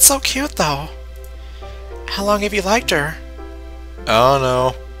 That's so cute, though. How long have you liked her? Oh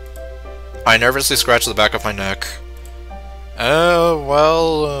no. I nervously scratched the back of my neck.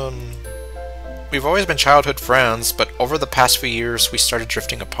 Well, we've always been childhood friends, but over the past few years we started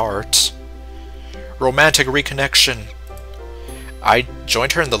drifting apart. Romantic reconnection. I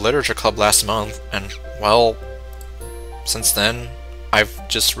joined her in the literature club last month, and, well, since then, I've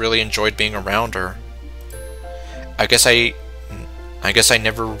just really enjoyed being around her. I guess I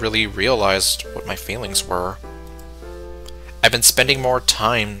never really realized what my feelings were. We've been spending more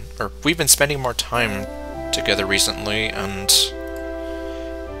time together recently, and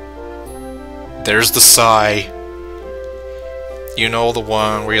there's the sigh. You know, the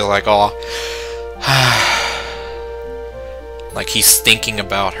one where you're like, oh, like he's thinking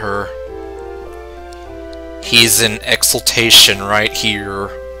about her. He's in exultation right here.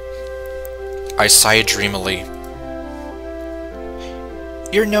 I sigh dreamily.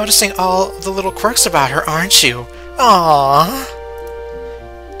 You're noticing all the little quirks about her, aren't you? Aww.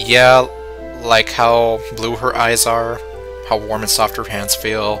 Yeah, like how blue her eyes are, how warm and soft her hands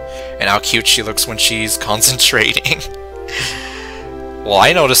feel, and how cute she looks when she's concentrating. Well,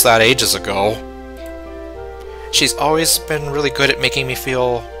 I noticed that ages ago. She's always been really good at making me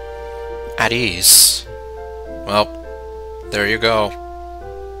feel at ease. Well, there you go.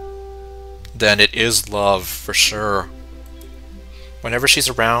 Then it is love, for sure. Whenever she's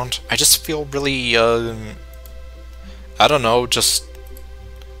around, I just feel really, I don't know, just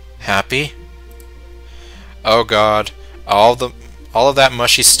happy. Oh god, all of that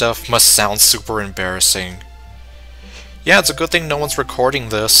mushy stuff must sound super embarrassing. Yeah, it's a good thing no one's recording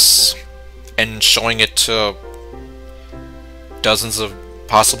this and showing it to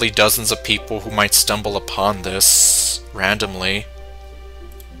possibly dozens of people who might stumble upon this randomly.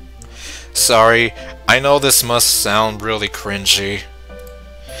 Sorry, I know this must sound really cringy.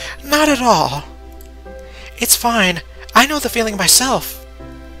 Not at all. It's fine. I know the feeling myself.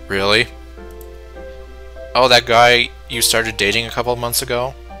 Really? Oh, that guy you started dating a couple of months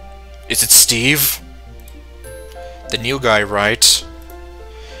ago? Is it Steve? The new guy, right?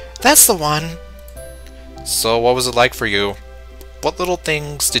 That's the one. So what was it like for you? What little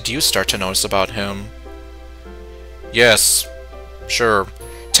things did you start to notice about him? Yes, sure.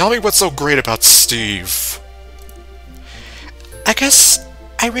 Tell me what's so great about Steve. I guess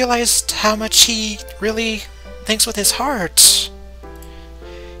I realized how much he really thinks with his heart.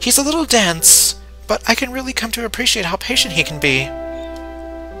 He's a little dense, but I can really come to appreciate how patient he can be.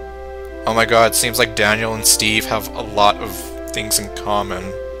 Oh my god, seems like Daniel and Steve have a lot of things in common.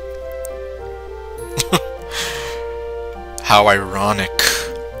 How ironic.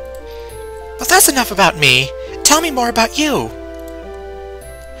 But that's enough about me. Tell me more about you.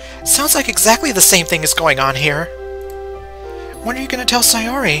 Sounds like exactly the same thing is going on here. When are you gonna tell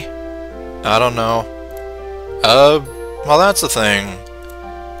Sayori? I don't know. Well that's the thing.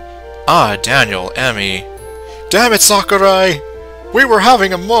 Ah, Daniel, Emmy. Damn it, Sakurai! We were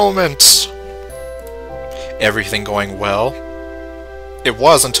having a moment! Everything going well? It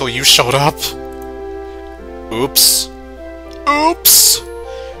was until you showed up. Oops. Oops!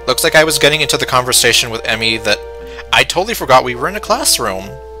 Looks like I was getting into the conversation with Emmy that I totally forgot we were in a classroom.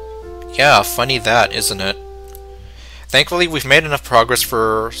 Yeah, funny that, isn't it? Thankfully, we've made enough progress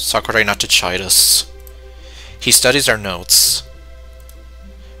for Sakurai not to chide us. He studies our notes.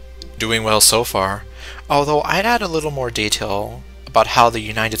 Doing well so far, although I'd add a little more detail about how the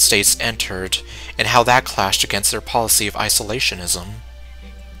United States entered and how that clashed against their policy of isolationism.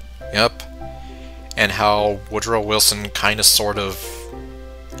 Yep. And how Woodrow Wilson kinda sort of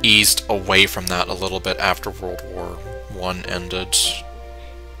eased away from that a little bit after World War I ended.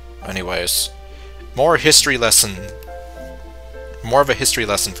 Anyways, more of a history lesson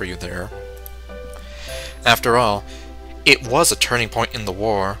for you there. After all, it was a turning point in the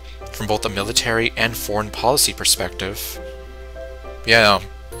war, from both a military and foreign policy perspective. Yeah,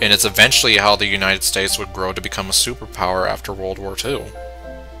 and it's eventually how the United States would grow to become a superpower after World War II.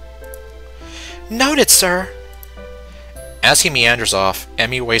 Noted, sir. As he meanders off,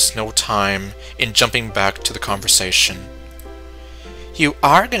 Emmy wastes no time in jumping back to the conversation. You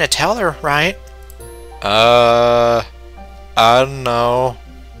are gonna tell her, right? I don't know.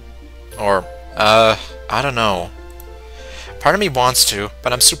 Or, I don't know. Part of me wants to,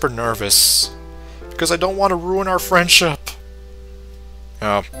 but I'm super nervous. Because I don't want to ruin our friendship.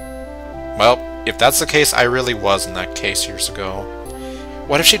 Well, if that's the case, I really was in that case years ago.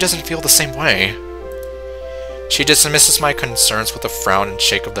 What if she doesn't feel the same way? She dismisses my concerns with a frown and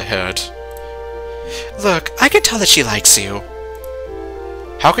shake of the head. Look, I can tell that she likes you.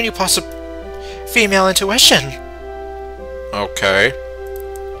 How can you possibly... Female intuition. Okay.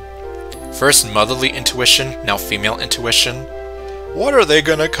 First motherly intuition, now female intuition. What are they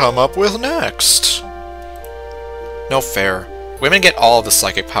gonna come up with next? No fair. Women get all of the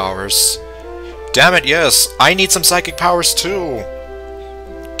psychic powers. Damn it, yes, I need some psychic powers too.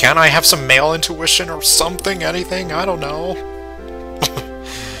 Can I have some male intuition or something, anything? I don't know.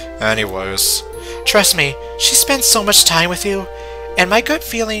 Anyways. Trust me, she spends so much time with you, and my gut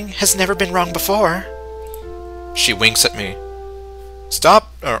feeling has never been wrong before. She winks at me.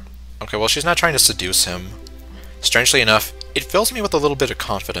 Stop! Okay, well, she's not trying to seduce him. Strangely enough, it fills me with a little bit of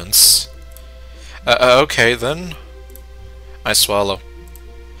confidence. Okay, then. I swallow.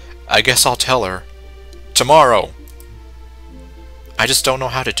 I guess I'll tell her. Tomorrow! I just don't know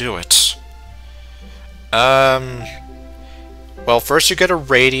how to do it. Well, first you get a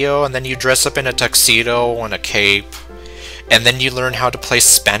radio, and then you dress up in a tuxedo and a cape, and then you learn how to play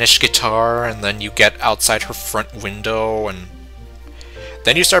Spanish guitar, and then you get outside her front window, and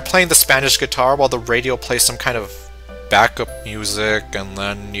then you start playing the Spanish guitar while the radio plays some kind of backup music, and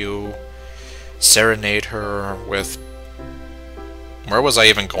then you serenade her with... Where was I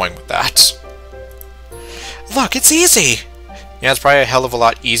even going with that? Look, it's easy! Yeah, it's probably a hell of a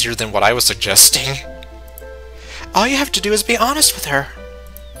lot easier than what I was suggesting. All you have to do is be honest with her.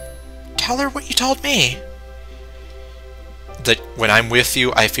 Tell her what you told me. That when I'm with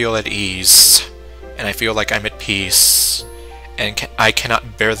you, I feel at ease. And I feel like I'm at peace. And I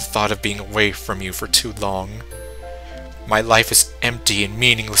cannot bear the thought of being away from you for too long. My life is empty and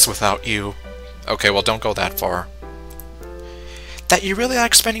meaningless without you. Okay, well, don't go that far. That you really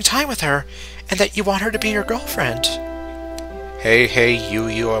like spending time with her, and that you want her to be your girlfriend. Hey,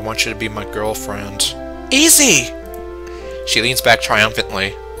 you, I want you to be my girlfriend. Easy! She leans back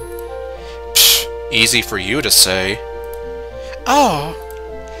triumphantly. Psh, easy for you to say. Oh,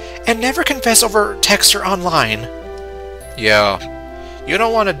 and never confess over text or online. Yeah, you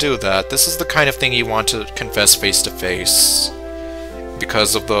don't want to do that. This is the kind of thing you want to confess face to face.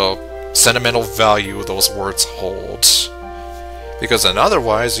 Because of the sentimental value those words hold. Because then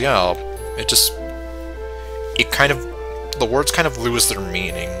otherwise, yeah, the words kind of lose their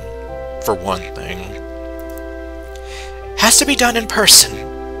meaning, for one thing. Has to be done in person.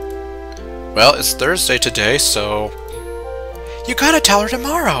 Well, it's Thursday today, so... You gotta tell her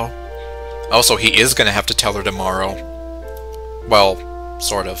tomorrow. Also, he is gonna have to tell her tomorrow. Well,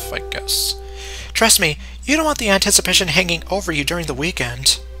 sort of, I guess. Trust me, you don't want the anticipation hanging over you during the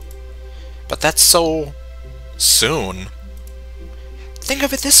weekend. But that's so... soon. Think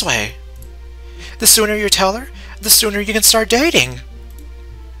of it this way. The sooner you tell her, the sooner you can start dating.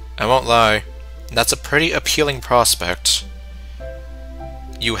 I won't lie. That's a pretty appealing prospect.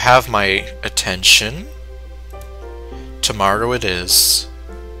 You have my attention. Tomorrow it is.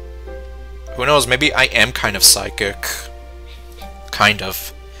 Who knows, maybe I am kind of psychic. Kind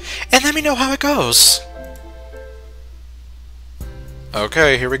of. And let me know how it goes.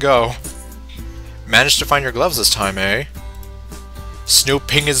 Okay, here we go. Managed to find your gloves this time, eh?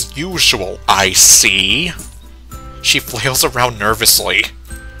 Snooping as usual, I see. She flails around nervously.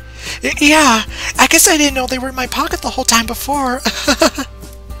 Yeah, I guess I didn't know they were in my pocket the whole time before.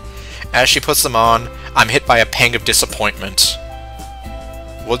 As she puts them on, I'm hit by a pang of disappointment.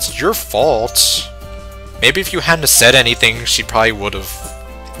 Well, it's your fault. Maybe if you hadn't said anything, she probably would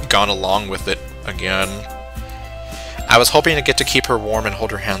have gone along with it again. I was hoping to get to keep her warm and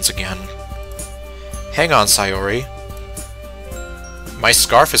hold her hands again. Hang on, Sayori. My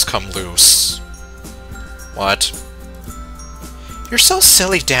scarf has come loose. What? You're so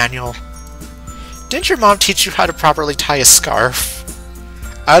silly, Daniel. Didn't your mom teach you how to properly tie a scarf?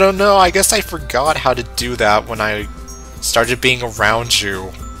 I don't know, I guess I forgot how to do that when I started being around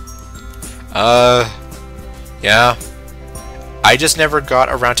you. Yeah. I just never got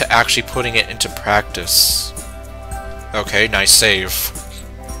around to actually putting it into practice. Okay, nice save.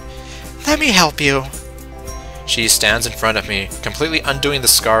 Let me help you. She stands in front of me, completely undoing the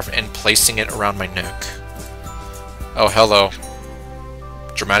scarf and placing it around my neck. Oh, hello.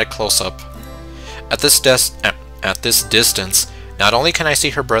 Dramatic close-up. At this distance, not only can I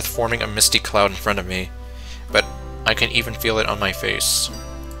see her breath forming a misty cloud in front of me, but I can even feel it on my face.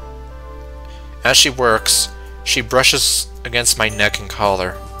 As she works, she brushes against my neck and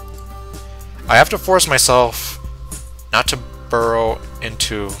collar. I have to force myself not to burrow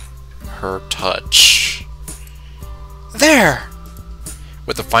into her touch. There!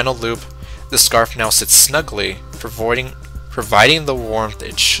 With the final loop, the scarf now sits snugly, providing the warmth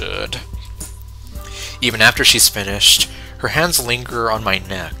it should. Even after she's finished, her hands linger on my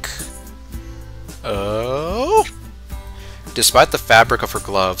neck. Oh? Despite the fabric of her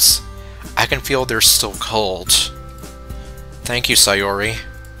gloves, I can feel they're still cold. Thank you, Sayori.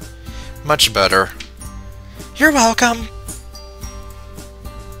 Much better. You're welcome.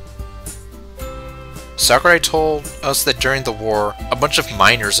 Sakurai told us that during the war, a bunch of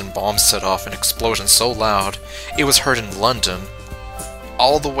miners and bombs set off an explosion so loud it was heard in London,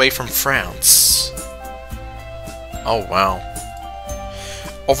 all the way from France. Oh wow.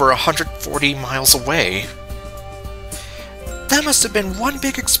 Over 140 miles away. That must have been one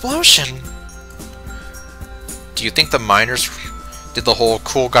big explosion. Do you think the miners did the whole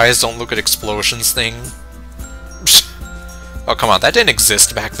cool guys don't look at explosions thing? Oh come on, that didn't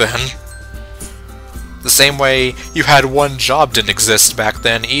exist back then. The same way you had one job didn't exist back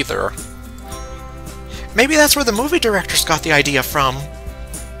then either. Maybe that's where the movie directors got the idea from.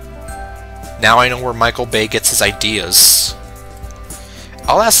 Now I know where Michael Bay gets his ideas.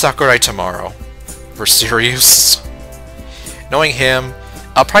 I'll ask Sakurai tomorrow. For serious? Knowing him,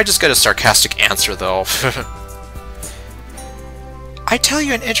 I'll probably just get a sarcastic answer though. I tell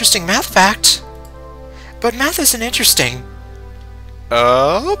you an interesting math fact, but math isn't interesting.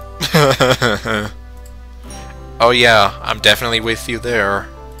 Oh? Oh yeah, I'm definitely with you there.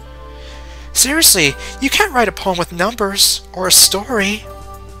 Seriously, you can't write a poem with numbers, or a story.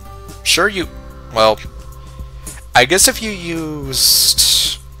 Sure you... well... I guess if you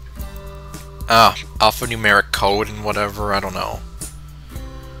used... alphanumeric code and whatever, I don't know.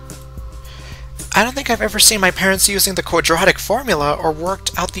 I don't think I've ever seen my parents using the quadratic formula or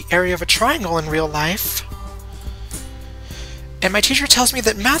worked out the area of a triangle in real life. And my teacher tells me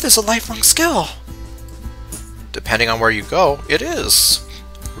that math is a lifelong skill. Depending on where you go, it is.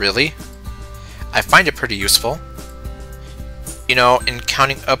 Really? I find it pretty useful. You know, in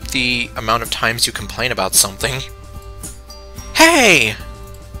counting up the amount of times you complain about something. Hey!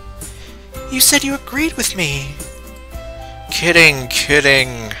 You said you agreed with me. Kidding,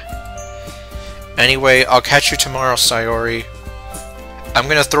 kidding. Anyway, I'll catch you tomorrow, Sayori. I'm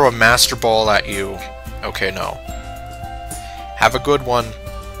gonna throw a master ball at you. Okay, no. Have a good one.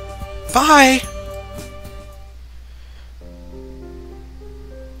 Bye!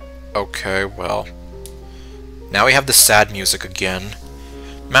 Okay, well. Now we have the sad music again.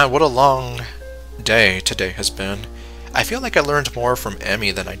 Man, what a long day today has been. I feel like I learned more from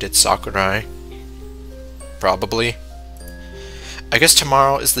Emmy than I did Sakurai. Probably. I guess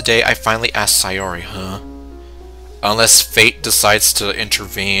tomorrow is the day I finally ask Sayori, huh? Unless fate decides to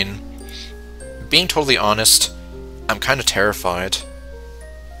intervene. Being totally honest, I'm kinda terrified.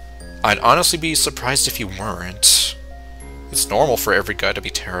 I'd honestly be surprised if you weren't. It's normal for every guy to be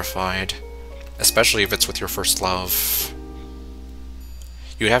terrified, especially if it's with your first love.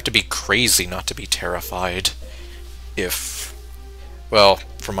 You'd have to be crazy not to be terrified, if... well,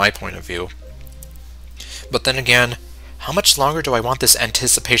 from my point of view. But then again, how much longer do I want this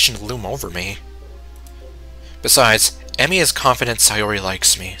anticipation to loom over me? Besides, Emmy is confident Sayori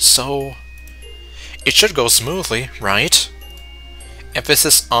likes me, so... it should go smoothly, right?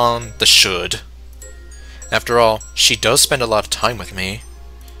 Emphasis on the should. After all, she does spend a lot of time with me.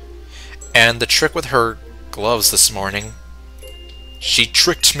 And the trick with her gloves this morning... she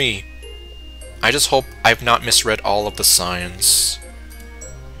tricked me! I just hope I've not misread all of the signs.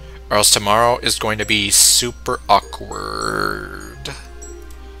 Or else tomorrow is going to be super awkward.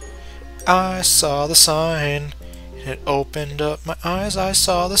 I saw the sign. It opened up my eyes, I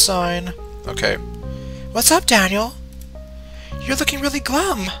saw the sign. Okay. What's up, Daniel? You're looking really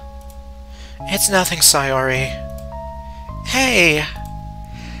glum. It's nothing, Sayori. Hey,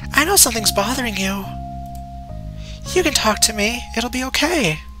 I know something's bothering you. You can talk to me, it'll be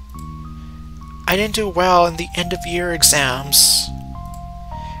okay. I didn't do well in the end-of-year exams.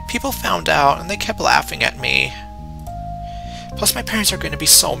 People found out and they kept laughing at me. Plus my parents are going to be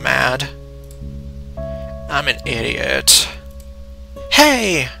so mad. I'm an idiot.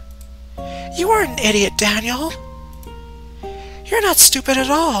 Hey! You aren't an idiot, Daniel. You're not stupid at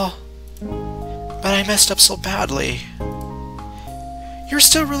all. But I messed up so badly. You're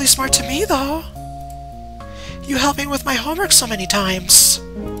still really smart to me, though. You helped me with my homework so many times.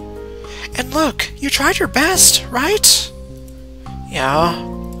 And look, you tried your best, right? Yeah.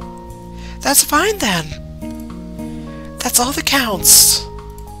 That's fine then. That's all that counts.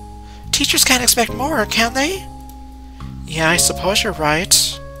 Teachers can't expect more, can they? Yeah, I suppose you're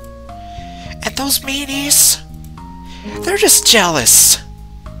right. And those meanies, they're just jealous.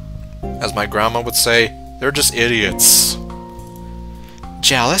 As my grandma would say, they're just idiots.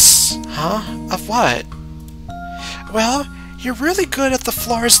 Jealous? Huh? Of what? Well, you're really good at the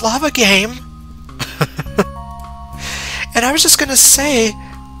floor is lava game. And I was just gonna say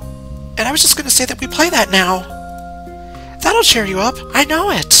that we play that now. That'll cheer you up, I know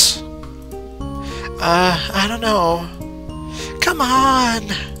it. I don't know. Come on.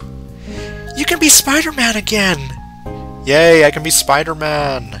 You can be Spider-Man again. Yay, I can be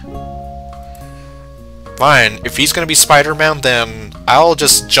Spider-Man. Fine, if he's gonna be Spider-Man, then I'll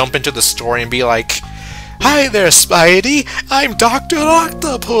just jump into the story and be like, "Hi there, Spidey! I'm Dr.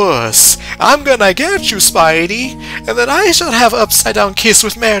 Octopus! I'm gonna get you, Spidey! And then I shall have upside-down kiss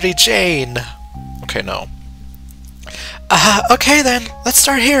with Mary Jane!" Okay, no. Okay then, let's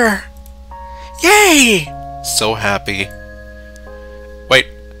start here. Yay! So happy. Wait.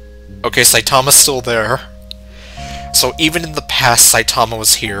 Okay, Saitama's still there. So even in the past, Saitama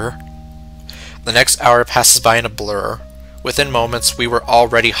was here. The next hour passes by in a blur. Within moments, we were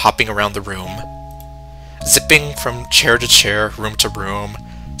already hopping around the room. Zipping from chair to chair, room to room.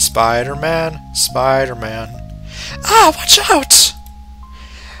 Spider-Man, Spider-Man. Ah, watch out!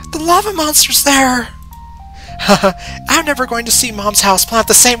 The lava monster's there! I'm never going to see Mom's houseplant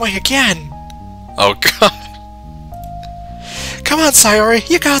the same way again! Oh god. Come on, Sayori,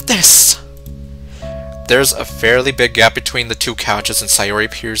 you got this! There's a fairly big gap between the two couches and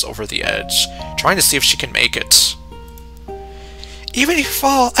Sayori peers over the edge, trying to see if she can make it. Even if you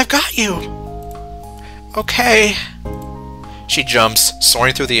fall, I've got you! Okay. She jumps,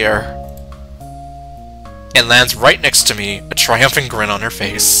 soaring through the air, and lands right next to me, a triumphant grin on her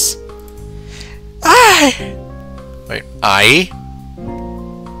face. Aye! Wait, I?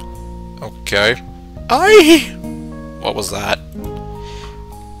 Okay. Aye! What was that?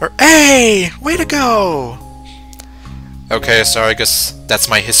 Or hey! Way to go! Okay, sorry, I guess that's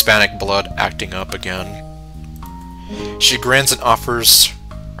my Hispanic blood acting up again. She grins and offers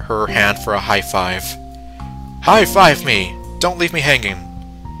her hand for a high five. High five me! Don't leave me hanging.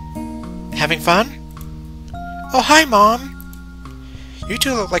 Having fun? Oh, hi, Mom! You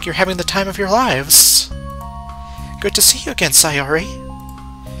two look like you're having the time of your lives. Good to see you again, Sayori.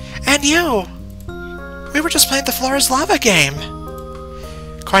 And you! We were just playing the floor is lava game.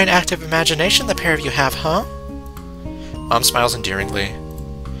 Quite an active imagination the pair of you have, huh? Mom smiles endearingly.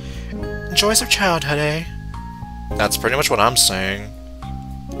 Joys of childhood, eh? That's pretty much what I'm saying.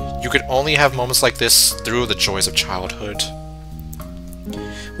 You could only have moments like this through the joys of childhood.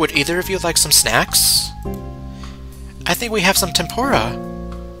 Would either of you like some snacks? I think we have some tempura.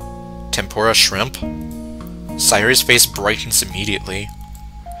 Tempura shrimp? Sayori's face brightens immediately.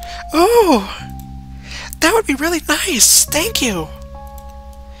 Ooh! That would be really nice, thank you!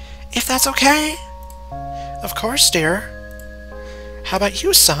 If that's okay? Of course, dear. How about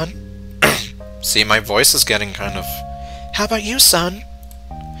you, son? See, my voice is getting kind of... How about you, son?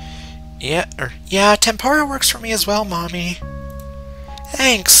 Yeah, tempura works for me as well, Mommy.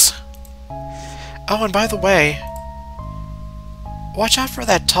 Thanks. Oh, and by the way, watch out for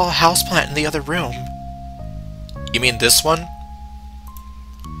that tall houseplant in the other room. You mean this one?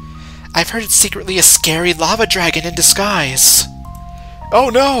 I've heard it's secretly a scary lava dragon in disguise. Oh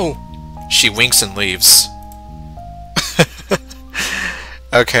no! She winks and leaves.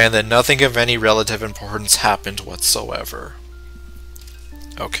 Okay, and then nothing of any relative importance happened whatsoever.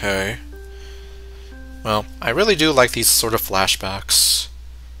 Okay. Well, I really do like these sort of flashbacks.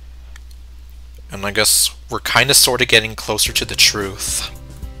 And I guess we're kinda sorta getting closer to the truth.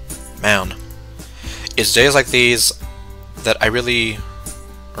 Man. It's days like these that I really...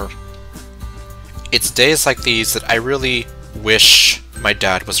 It's days like these that I really wish my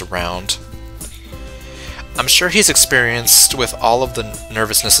dad was around. I'm sure he's experienced with all of the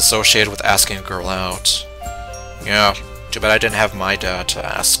nervousness associated with asking a girl out. Yeah, too bad I didn't have my dad to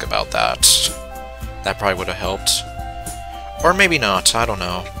ask about that. That probably would have helped. Or maybe not, I don't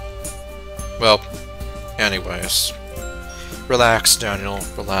know. Well, anyways. Relax, Daniel,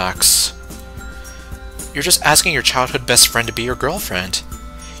 relax. You're just asking your childhood best friend to be your girlfriend.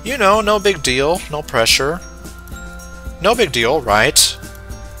 You know, no big deal, no pressure. No big deal, right?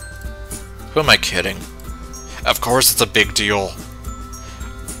 Who am I kidding? Of course it's a big deal.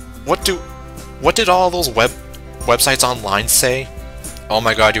 What did all those websites online say? Oh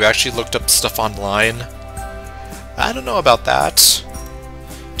my god, you actually looked up stuff online? I don't know about that.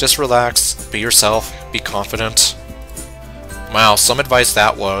 Just relax, be yourself, be confident. Wow, some advice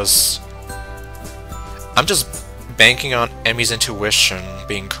that was. I'm just banking on Emmy's intuition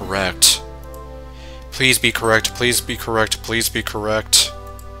being correct. Please be correct, please be correct, please be correct.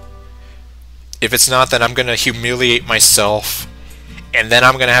 If it's not, then I'm gonna humiliate myself, and then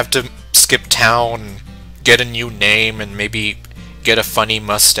I'm gonna have to skip town, get a new name, and maybe get a funny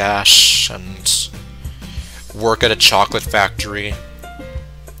mustache, and work at a chocolate factory.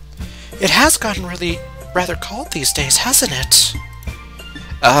 It has gotten really rather cold these days, hasn't it?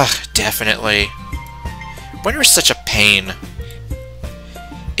 Ugh, definitely. Winter's such a pain.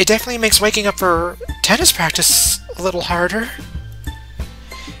 It definitely makes waking up for tennis practice a little harder.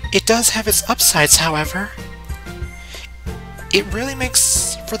 It does have its upsides, however. It really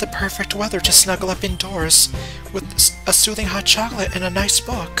makes for the perfect weather to snuggle up indoors with a soothing hot chocolate and a nice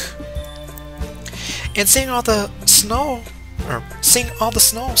book. And seeing all the snow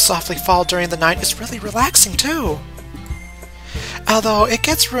softly fall during the night is really relaxing too. Although it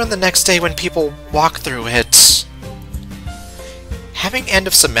gets ruined the next day when people walk through it. Having end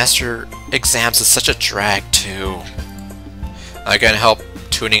of semester exams is such a drag too. I can't help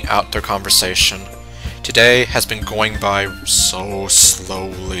tuning out their conversation. Today has been going by so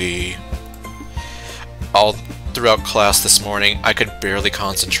slowly. All throughout class this morning, I could barely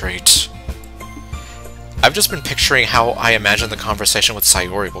concentrate. I've just been picturing how I imagine the conversation with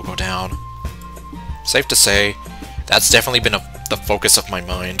Sayori will go down. Safe to say, that's definitely been the focus of my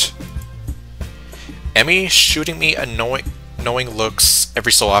mind. Emmy shooting me knowing looks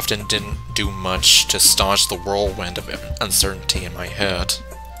every so often didn't do much to staunch the whirlwind of uncertainty in my head.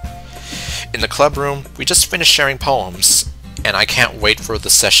 In the club room, we just finished sharing poems, and I can't wait for the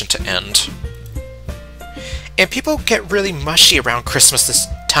session to end. And people get really mushy around Christmas this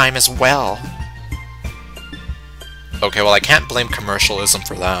time as well. Okay, well I can't blame commercialism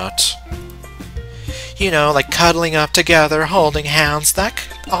for that. You know, like cuddling up together, holding hands,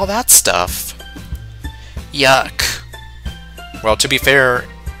 all that stuff. Yuck. Well, to be fair,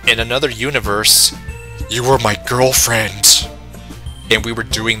 in another universe, you were my girlfriend, and we were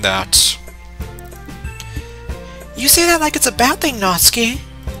doing that. You say that like it's a bad thing, Natsuki.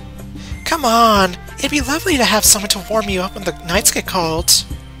 Come on, it'd be lovely to have someone to warm you up when the nights get cold.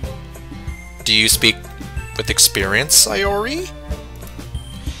 Do you speak with experience, Sayori?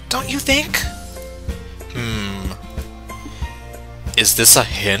 Don't you think? Is this a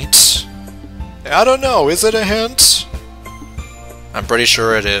hint? I don't know, is it a hint? I'm pretty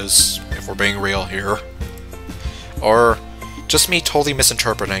sure it is, if we're being real here. Or just me totally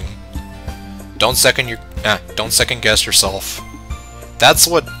misinterpreting. Don't second guess yourself. That's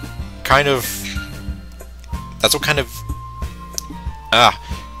what kind of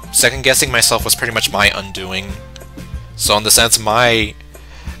second guessing myself was pretty much my undoing. So in the sense I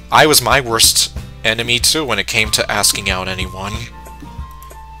was my worst enemy too when it came to asking out anyone.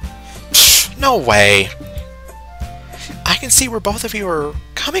 No way. I can see where both of you are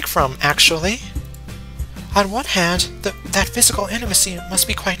coming from, actually. On one hand, that physical intimacy must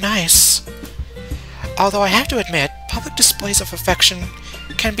be quite nice. Although I have to admit, public displays of affection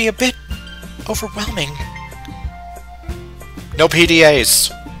can be a bit overwhelming. No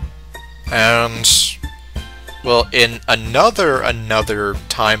PDAs! And, well, in another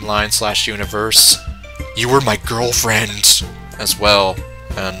timeline / universe, you were my girlfriend as well,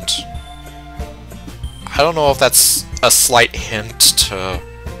 and I don't know if that's a slight hint to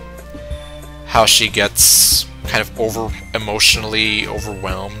how she gets kind of emotionally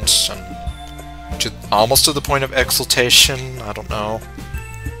overwhelmed and almost to the point of exaltation. I don't know.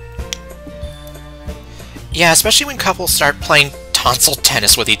 Yeah, especially when couples start playing tonsil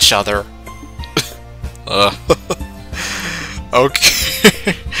tennis with each other.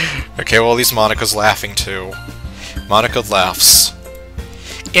 Okay. Okay, well at least Monika's laughing too. Monika laughs.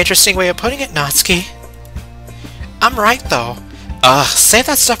 Interesting way of putting it, Natsuki. I'm right, though. Save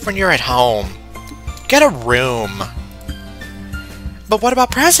that stuff when you're at home. Get a room. But what about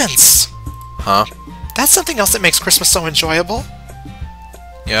presents? Huh? That's something else that makes Christmas so enjoyable.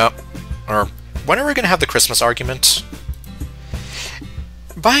 Yep. Or, when are we gonna have the Christmas argument?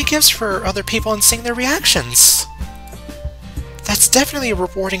 Buying gifts for other people and seeing their reactions. That's definitely a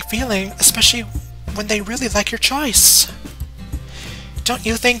rewarding feeling, especially when they really like your choice. Don't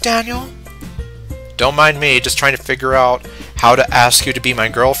you think, Daniel? Don't mind me, just trying to figure out how to ask you to be my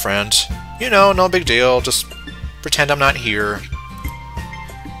girlfriend. You know, no big deal, just pretend I'm not here.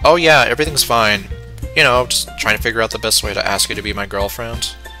 Oh yeah, everything's fine. You know, just trying to figure out the best way to ask you to be my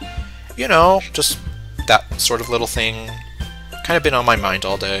girlfriend. You know, just that sort of little thing. Kind of been on my mind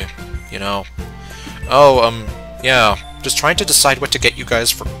all day, you know. Oh, yeah, just trying to decide what to get you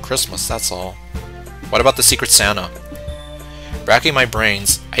guys for Christmas, that's all. What about the Secret Santa? Racking my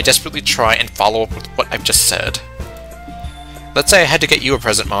brains, I desperately try and follow up with what I've just said. Let's say I had to get you a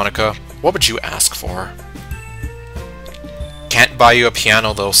present, Monica. What would you ask for? Can't buy you a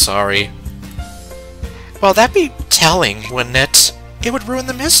piano, though, sorry. Well, that'd be telling, wouldn't it? It would ruin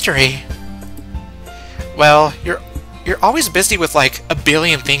the mystery. Well, you're always busy with like a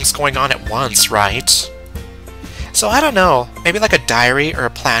billion things going on at once, right? So I don't know, maybe like a diary or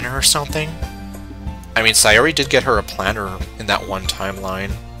a planner or something? I mean, Sayori did get her a planner in that one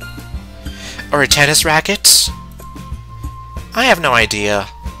timeline. Or a tennis racket? I have no idea.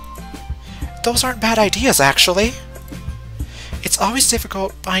 Those aren't bad ideas, actually. It's always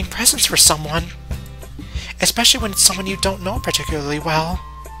difficult buying presents for someone. Especially when it's someone you don't know particularly well.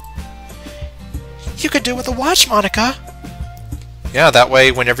 You could do with a watch, Monica. Yeah, that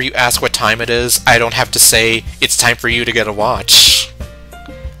way, whenever you ask what time it is, I don't have to say, it's time for you to get a watch.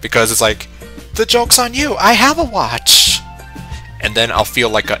 Because it's like, the joke's on you, I have a watch. And then I'll feel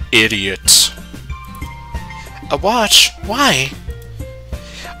like an idiot. A watch? Why?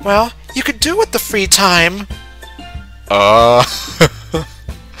 Well, you could do with the free time. Oh,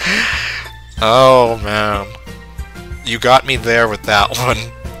 man. You got me there with that one.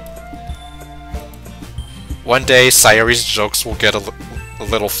 One day, Sayori's jokes will get a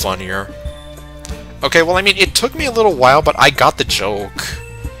little funnier. Okay, well, I mean, it took me a little while, but I got the joke.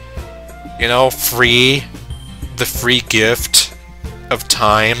 You know, the free gift of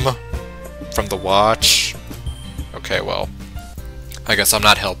time from the watch. Okay, well, I guess I'm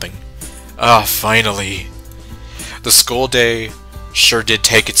not helping. Ah, finally. The school day sure did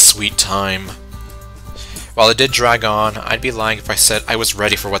take its sweet time. While it did drag on, I'd be lying if I said I was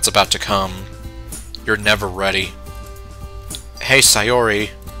ready for what's about to come. You're never ready. Hey,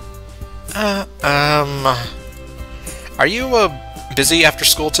 Sayori. Are you, busy after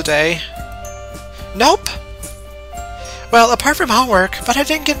school today? Nope. Well, apart from homework, but I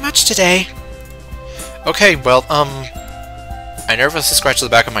didn't get much today. Okay, well, I nervously scratched the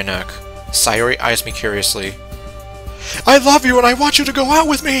back of my neck. Sayori eyes me curiously. I love you and I want you to go out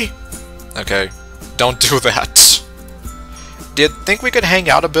with me! Okay, don't do that. Did think we could hang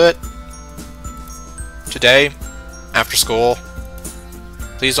out a bit? Today, after school?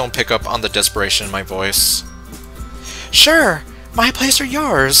 Please don't pick up on the desperation in my voice. Sure, my place or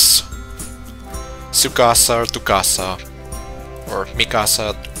yours? Sukasa or Tukasa. Or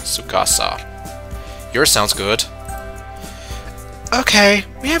Mikasa, Sukasa. Yours sounds good. Okay,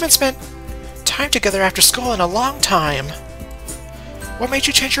 we haven't spent time together after school in a long time. What made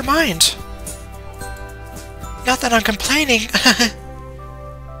you change your mind? Not that I'm complaining.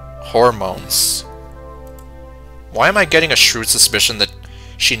 Hormones. Why am I getting a shrewd suspicion that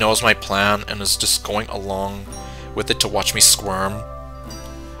she knows my plan and is just going along with it to watch me squirm?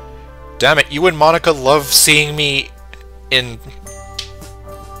 Damn it, you and Monica love seeing me in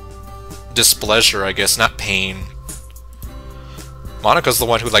displeasure, I guess, not pain. Monica's the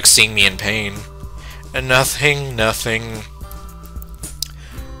one who likes seeing me in pain. And nothing.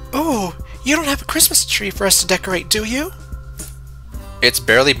 Oh, you don't have a Christmas tree for us to decorate, do you? It's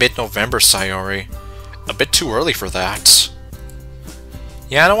barely mid-November, Sayori. A bit too early for that.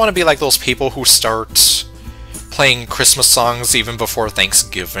 Yeah, I don't want to be like those people who start playing Christmas songs even before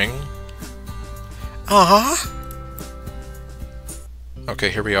Thanksgiving. Uh-huh. Okay,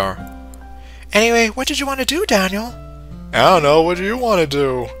 here we are. Anyway, what did you want to do, Daniel? I don't know, what do you want to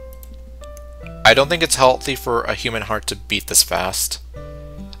do? I don't think it's healthy for a human heart to beat this fast.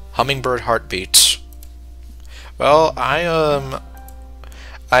 Hummingbird heartbeat. Well, I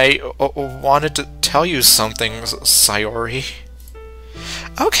wanted to tell you something, Sayori.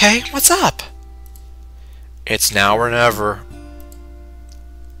 Okay, what's up? It's now or never.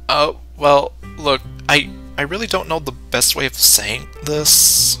 Well, look, I really don't know the best way of saying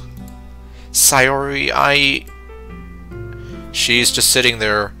this. Sayori, She's just sitting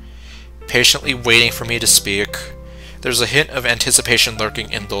there, patiently waiting for me to speak. There's a hint of anticipation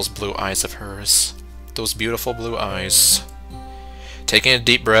lurking in those blue eyes of hers. Those beautiful blue eyes. Taking a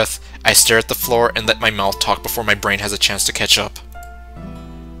deep breath, I stare at the floor and let my mouth talk before my brain has a chance to catch up.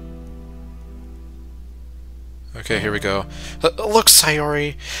 Okay, here we go. Look,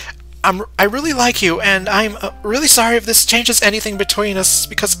 Sayori, I really like you, and I'm really sorry if this changes anything between us,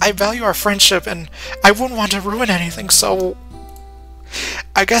 because I value our friendship, and I wouldn't want to ruin anything, so...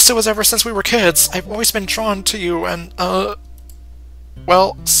 I guess it was ever since we were kids. I've always been drawn to you, and,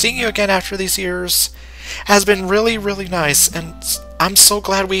 well, seeing you again after these years has been really, really nice, and I'm so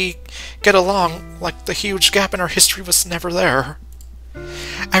glad we get along, like the huge gap in our history was never there.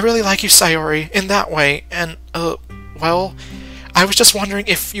 I really like you, Sayori, in that way, and, well, I was just wondering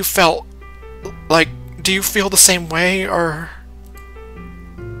if you felt, like, do you feel the same way, or...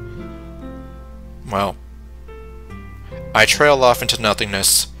 Well, I trail off into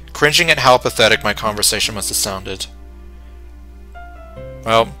nothingness, cringing at how pathetic my conversation must have sounded.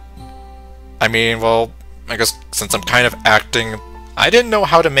 Well, I guess since I'm kind of acting, I didn't know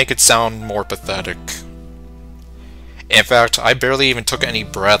how to make it sound more pathetic. In fact, I barely even took any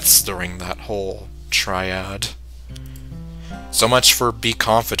breaths during that whole triad. So much for be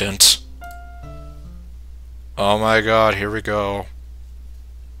confident. Oh my god, here we go.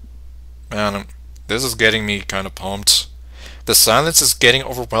 Man, this is getting me kind of pumped. The silence is getting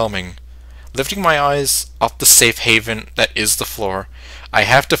overwhelming. Lifting my eyes off the safe haven that is the floor, I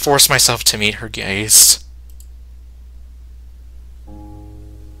have to force myself to meet her gaze.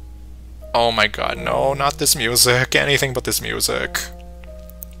 Oh my god, no, not this music. Anything but this music.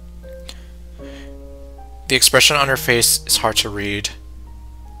 The expression on her face is hard to read.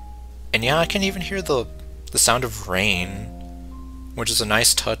 And yeah, I can even hear the sound of rain, which is a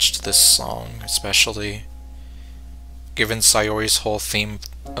nice touch to this song, especially given Sayori's whole theme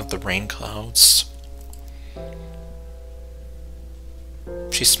of the rain clouds.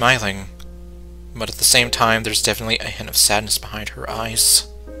 She's smiling, but at the same time there's definitely a hint of sadness behind her eyes.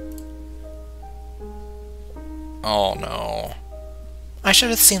 Oh no. I should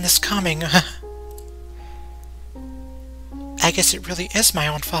have seen this coming. I guess it really is my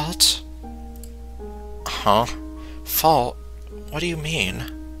own fault. Huh? Fault? What do you mean?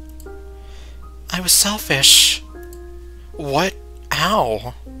 I was selfish. What?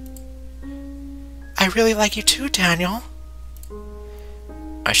 How? I really like you too, Daniel.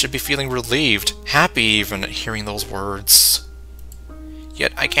 I should be feeling relieved, happy even, at hearing those words.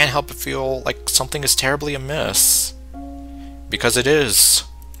 Yet I can't help but feel like something is terribly amiss. Because it is.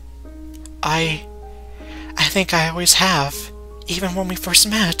 I think I always have, even when we first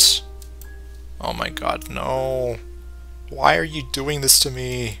met. Oh my god, no. Why are you doing this to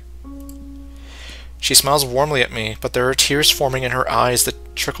me? She smiles warmly at me, but there are tears forming in her eyes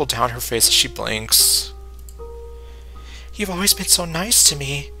that trickle down her face as she blinks. You've always been so nice to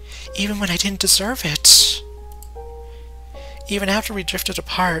me, even when I didn't deserve it. Even after we drifted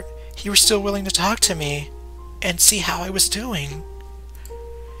apart, you were still willing to talk to me and see how I was doing.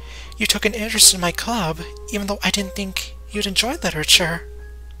 You took an interest in my club, even though I didn't think you'd enjoy literature.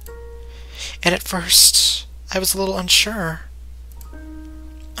 And at first, I was a little unsure.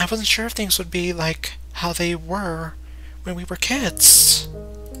 I wasn't sure if things would be like how they were when we were kids.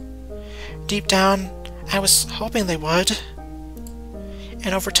 Deep down, I was hoping they would.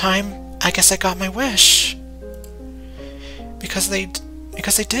 And over time, I guess I got my wish. Because they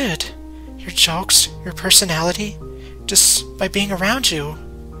did. Your jokes, your personality, just by being around you.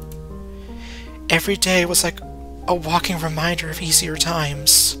 Every day was like a walking reminder of easier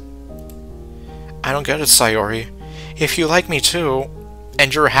times. I don't get it, Sayori. If you like me too,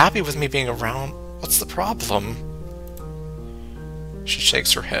 and you're happy with me being around, what's the problem? She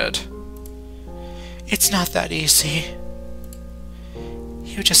shakes her head. It's not that easy.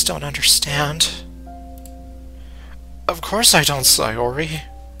 You just don't understand. Of course I don't, Sayori.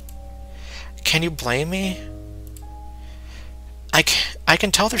 Can you blame me? I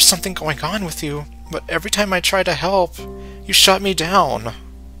can tell there's something going on with you, but every time I try to help, you shut me down.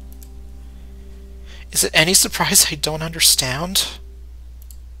 Is it any surprise I don't understand?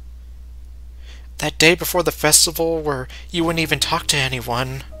 That day before the festival where you wouldn't even talk to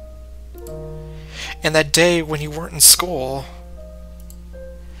anyone. And that day when you weren't in school.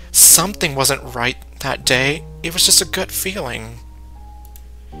 Something wasn't right that day. It was just a gut feeling.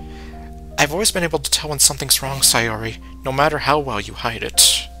 I've always been able to tell when something's wrong, Sayori, no matter how well you hide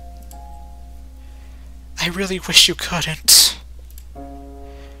it. I really wish you couldn't.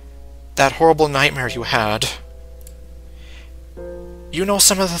 That horrible nightmare you had. You know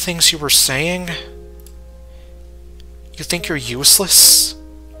some of the things you were saying? You think you're useless?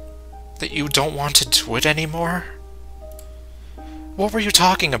 That you don't want to do it anymore? What were you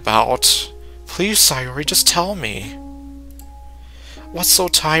talking about? Please, Sayori, just tell me. What's so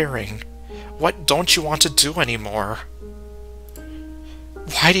tiring? What don't you want to do anymore?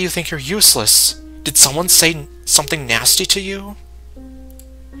 Why do you think you're useless? Did someone say something nasty to you?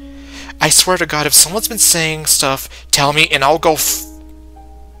 I swear to God, if someone's been saying stuff, tell me and I'll go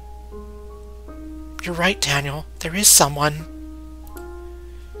You're right, Daniel. There is someone.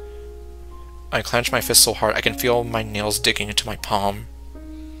 I clench my fist so hard I can feel my nails digging into my palm.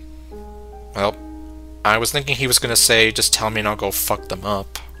 Well, I was thinking he was gonna say, just tell me and I'll go fuck them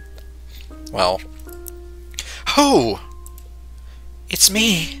up. Well. Who? It's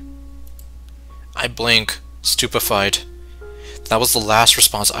me. I blink, stupefied. That was the last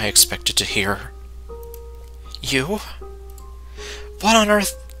response I expected to hear. You? What on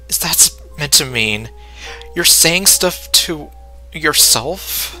earth is that meant to mean? You're saying stuff to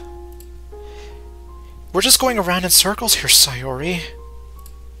yourself? We're just going around in circles here, Sayori.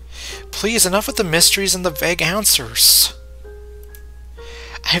 Please, enough with the mysteries and the vague answers.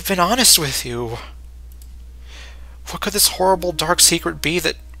 I've been honest with you. What could this horrible dark secret be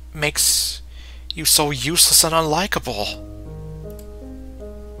that makes you so useless and unlikable?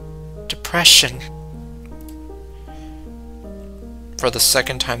 Depression. For the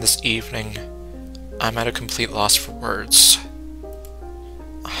second time this evening, I'm at a complete loss for words.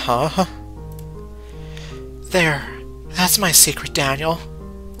 Huh? There. That's my secret, Daniel.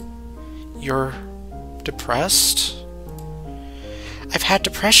 You're depressed? I've had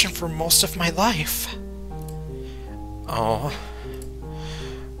depression for most of my life. Oh.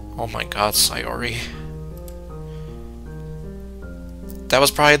 Oh my God, Sayori. That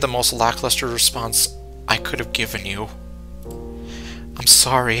was probably the most lackluster response I could have given you. I'm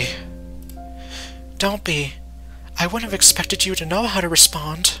sorry. Don't be. I wouldn't have expected you to know how to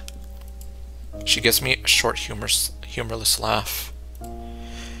respond. She gives me a short, humorless laugh.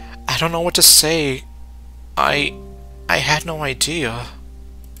 I don't know what to say. I had no idea.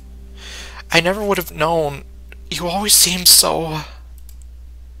 I never would have known. You always seemed so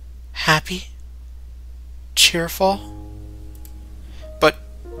happy, cheerful. But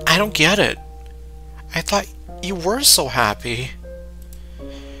I don't get it. I thought you were so happy.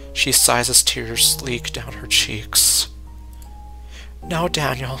 She sighs as tears leak down her cheeks. No,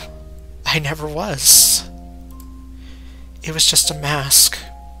 Daniel, I never was. It was just a mask.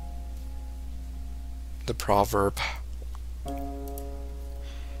 The proverb.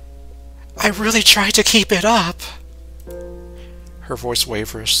 I really tried to keep it up. Her voice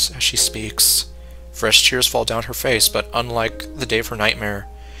wavers as she speaks. Fresh tears fall down her face, but unlike the day of her nightmare,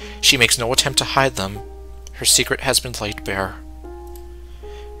 she makes no attempt to hide them. Her secret has been laid bare.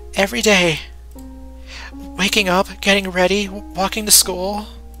 Every day. Waking up, getting ready, walking to school.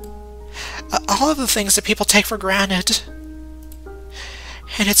 All of the things that people take for granted.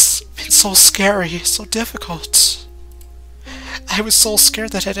 And it's been so scary, so difficult. I was so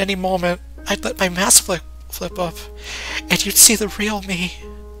scared that at any moment I'd let my mask flip up and you'd see the real me.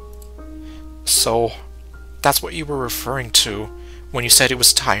 So, that's what you were referring to when you said it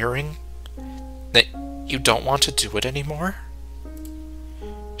was tiring? That you don't want to do it anymore?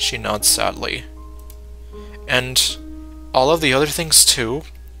 She nods sadly. And all of the other things too?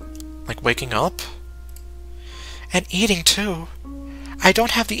 Like waking up? And eating too. I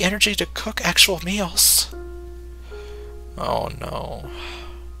don't have the energy to cook actual meals. Oh no.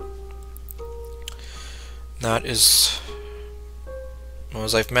 That is... Well,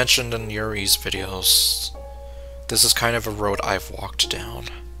 as I've mentioned in Yuri's videos, this is kind of a road I've walked down.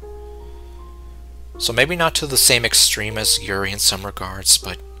 So maybe not to the same extreme as Yuri in some regards,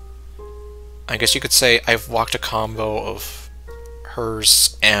 but I guess you could say I've walked a combo of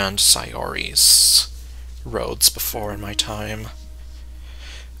hers and Sayori's roads before in my time.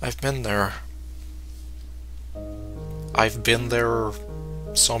 I've been there. I've been there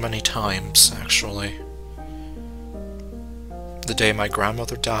so many times, actually. The day my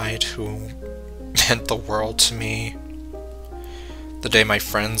grandmother died, who meant the world to me. The day my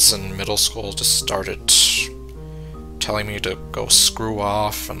friends in middle school just started telling me to go screw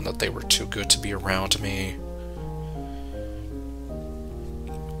off and that they were too good to be around me.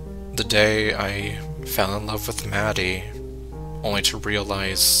 The day I fell in love with Maddie, only to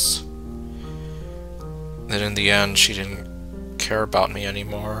realize that in the end she didn't care about me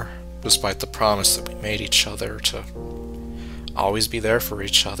anymore, despite the promise that we made each other to always be there for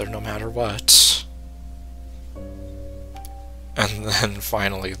each other no matter what. And then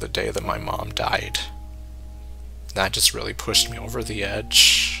finally the day that my mom died. That just really pushed me over the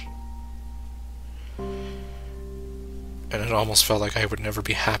edge. And it almost felt like I would never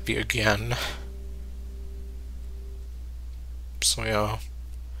be happy again. So yeah,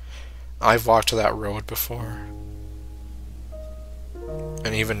 I've walked that road before.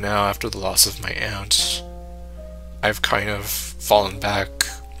 And even now, after the loss of my aunt, I've kind of fallen back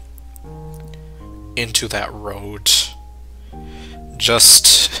into that road,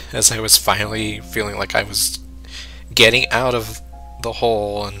 just as I was finally feeling like I was getting out of the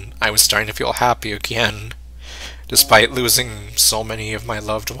hole and I was starting to feel happy again, despite losing so many of my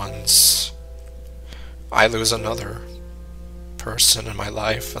loved ones, I lose another person in my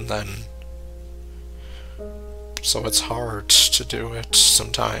life, and then so it's hard to do it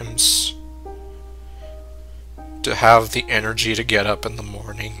sometimes, to have the energy to get up in the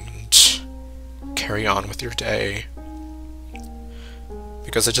morning and carry on with your day,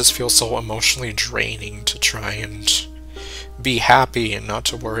 because it just feels so emotionally draining to try and be happy and not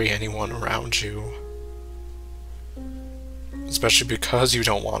to worry anyone around you, especially because you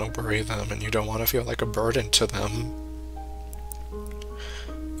don't want to worry them and you don't want to feel like a burden to them.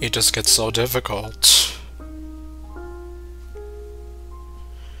 It just gets so difficult.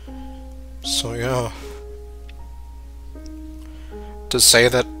 So yeah, to say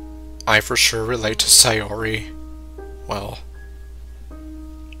that I for sure relate to Sayori, well,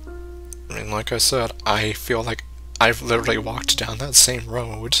 I mean, like I said, I feel like I've literally walked down that same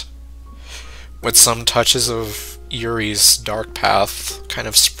road, with some touches of Yuri's dark path kind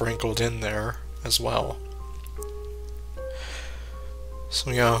of sprinkled in there as well.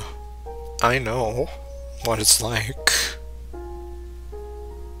 So yeah, I know what it's like.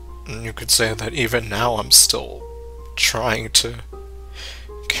 And you could say that even now I'm still trying to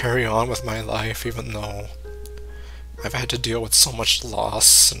carry on with my life, even though I've had to deal with so much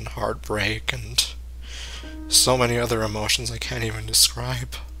loss and heartbreak and so many other emotions I can't even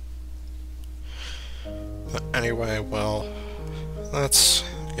describe. But anyway, well, let's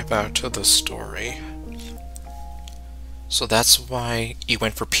get back to the story. So that's why you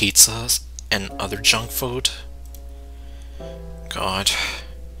went for pizzas and other junk food? God,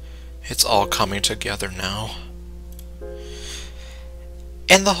 it's all coming together now.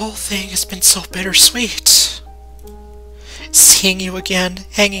 And the whole thing has been so bittersweet. Seeing you again,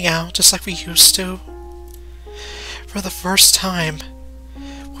 hanging out just like we used to. For the first time,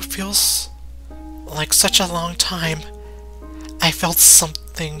 what feels like such a long time, I felt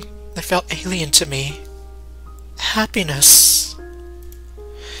something that felt alien to me. Happiness.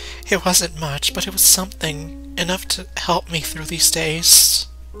 It wasn't much, but it was something, enough to help me through these days.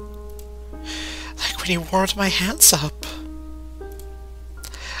 Like when you warmed my hands up.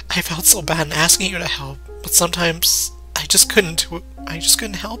 I felt so bad in asking you to help, but sometimes I just couldn't do it. I just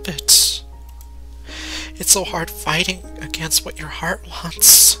couldn't help it. It's so hard fighting against what your heart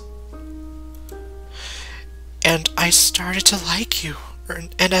wants. And I started to like you,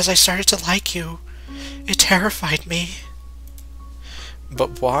 and as I started to like you, it terrified me.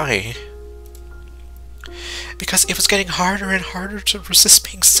 But why? Because it was getting harder and harder to resist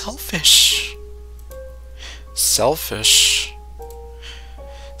being selfish. Selfish?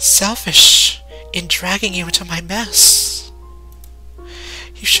 Selfish in dragging you into my mess.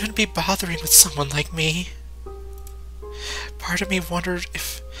 You shouldn't be bothering with someone like me. Part of me wondered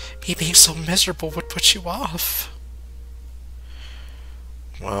if me being so miserable would put you off.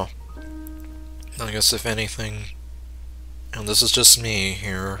 Well, I guess if anything, and this is just me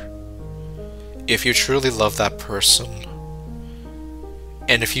here, if you truly love that person,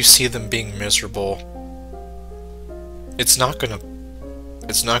 and if you see them being miserable, it's not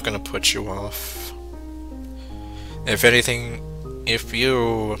gonna put you off. If anything, if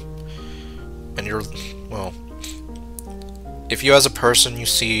you, and you're, well, if you as a person you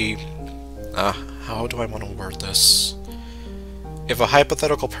see, how do I want to word this? If a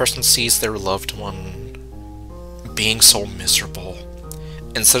hypothetical person sees their loved one being so miserable,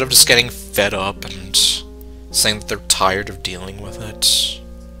 instead of just getting fed up and saying that they're tired of dealing with it,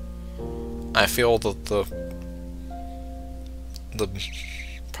 I feel that the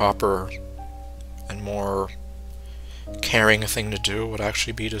proper and more caring thing to do would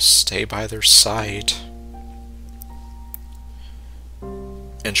actually be to stay by their side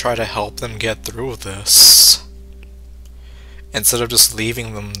and try to help them get through this, instead of just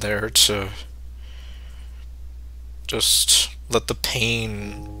leaving them there to just let the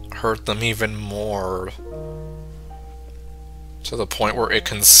pain hurt them even more, to the point where it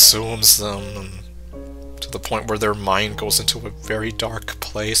consumes them, and to the point where their mind goes into a very dark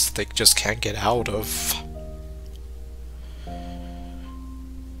place that they just can't get out of.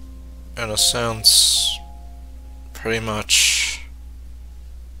 In a sense, pretty much,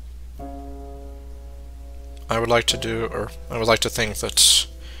 I would like to think that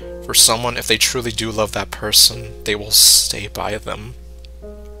for someone, if they truly do love that person, they will stay by them,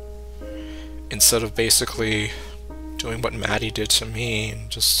 instead of basically doing what Maddie did to me and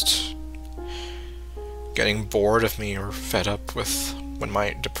just getting bored of me or fed up with when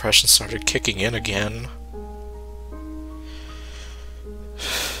my depression started kicking in again.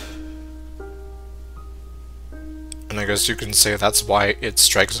 And I guess you can say that's why it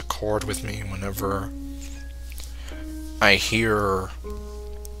strikes a chord with me whenever I hear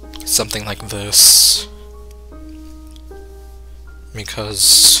something like this.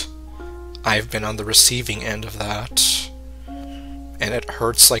 Because I've been on the receiving end of that, and it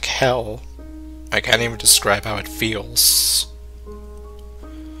hurts like hell. I can't even describe how it feels.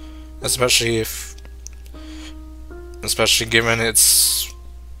 Especially given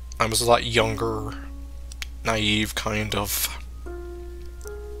I was a lot younger, naive, kind of.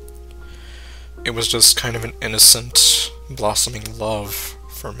 It was just kind of an innocent, blossoming love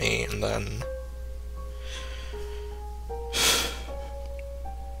for me, and then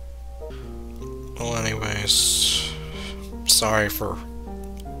well, anyways, sorry for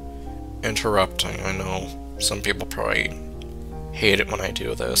interrupting. I know some people probably hate it when I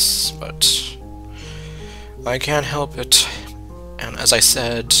do this, but I can't help it. And as I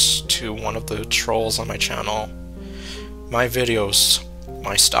said to one of the trolls on my channel, my videos,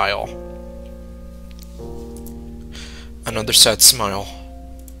 my style. Another sad smile.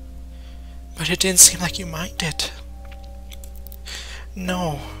 But it didn't seem like you minded.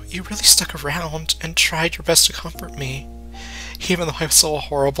 No, you really stuck around and tried your best to comfort me, even though I was so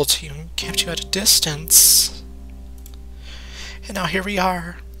horrible to you and kept you at a distance. And now here we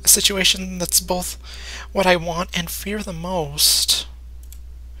are, a situation that's both what I want and fear the most.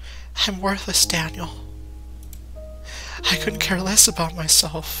 I'm worthless, Daniel. I couldn't care less about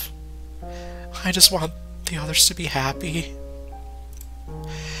myself. I just want the others to be happy.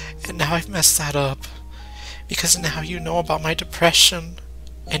 And now I've messed that up, because now you know about my depression,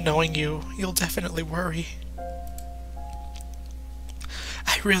 and knowing you'll definitely worry.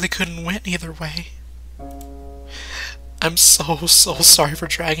 I really couldn't win either way. I'm so sorry for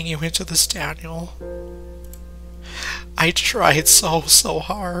dragging you into this, Daniel. I tried so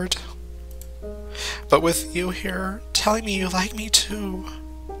hard. But with you here, telling me you like me too.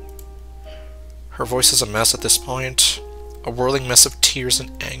 Her voice is a mess at this point, a whirling mess of tears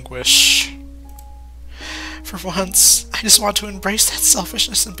and anguish. For once, I just want to embrace that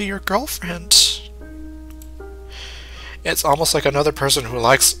selfishness and be your girlfriend. It's almost like another person who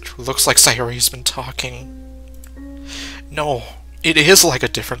looks like Sayori's been talking. No, it is like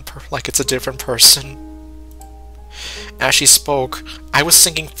it's a different person. As she spoke, I was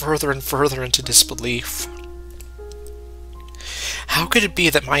sinking further and further into disbelief. How could it be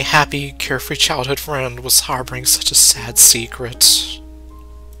that my happy, carefree childhood friend was harboring such a sad secret?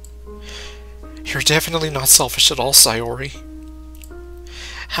 You're definitely not selfish at all, Sayori.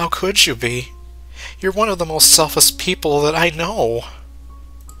 How could you be? You're one of the most selfless people that I know.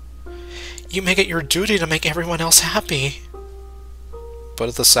 You make it your duty to make everyone else happy. But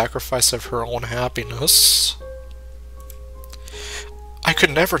at the sacrifice of her own happiness. I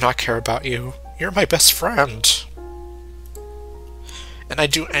could never not care about you. You're my best friend. And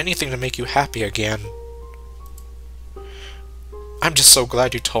I'd do anything to make you happy again. I'm just so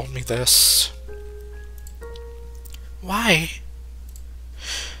glad you told me this. Why?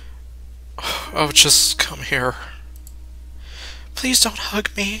 Oh, just come here. Please don't hug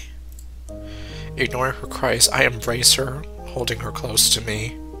me. Ignoring her cries, I embrace her, holding her close to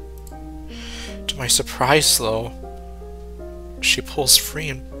me. To my surprise, though, she pulls free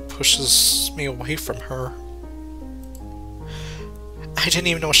and pushes me away from her. I didn't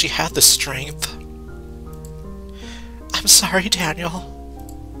even know she had the strength. I'm sorry,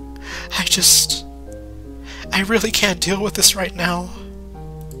 Daniel. I really can't deal with this right now.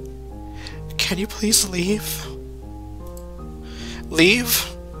 Can you please leave? Leave?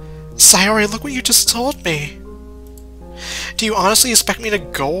 Sayori, look what you just told me. Do you honestly expect me to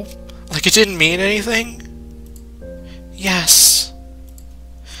go? Like it didn't mean anything? Yes.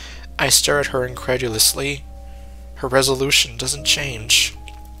 I stare at her incredulously. Her resolution doesn't change.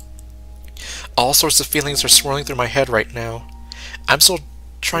 All sorts of feelings are swirling through my head right now. I'm still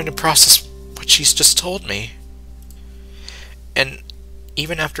trying to process what she's just told me. And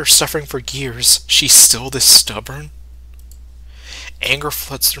even after suffering for years, she's still this stubborn? Anger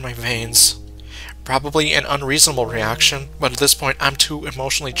floods through my veins. Probably an unreasonable reaction, but at this point I'm too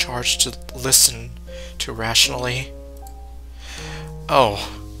emotionally charged to listen too rationally.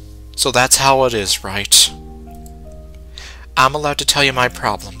 Oh, so that's how it is, right? I'm allowed to tell you my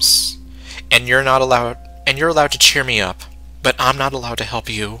problems, and you're allowed to cheer me up, but I'm not allowed to help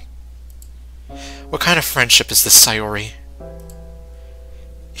you. What kind of friendship is this, Sayori?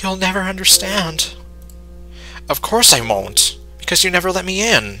 You'll never understand. Of course I won't, because you never let me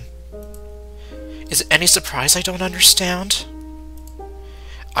in. Is it any surprise I don't understand?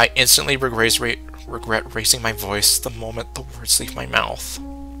 I instantly regret raising my voice the moment the words leave my mouth.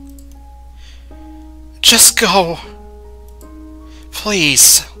 Just go!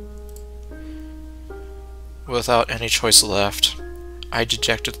 Please! Without any choice left, I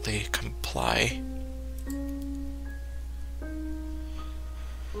dejectedly comply.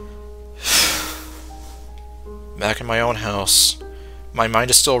 Back in my own house, my mind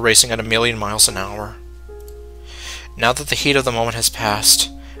is still racing at 1,000,000 miles an hour. Now that the heat of the moment has passed,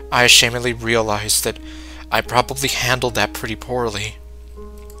 I ashamedly realize that I probably handled that pretty poorly.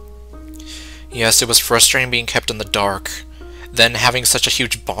 Yes, it was frustrating being kept in the dark, then having such a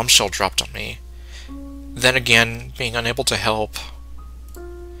huge bombshell dropped on me, then again being unable to help.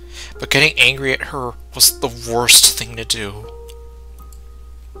 But getting angry at her was the worst thing to do.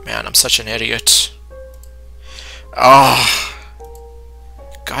 Man, I'm such an idiot. Ah,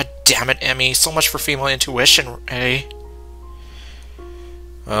 God damn it, Emmy. So much for female intuition, eh?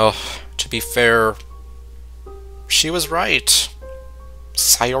 Well, to be fair, she was right.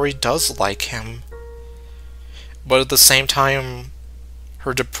 Sayori does like him. But at the same time,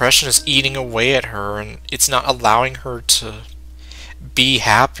 her depression is eating away at her, and it's not allowing her to be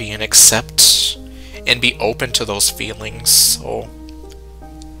happy and accept and be open to those feelings. So,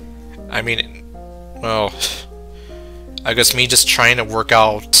 I mean, well, I guess me just trying to work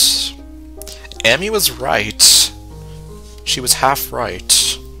out. Emmy was right. She was half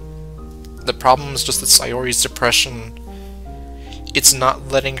right. The problem is just that Sayori's depression, it's not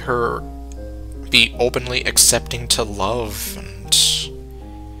letting her be openly accepting to love and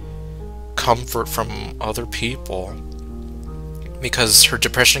comfort from other people. Because her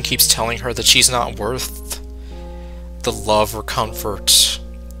depression keeps telling her that she's not worth the love or comfort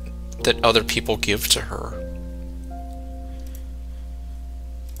that other people give to her.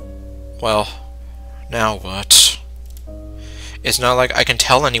 Well, now what? It's not like I can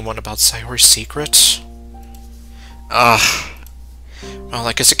tell anyone about Sayori's secret. Well,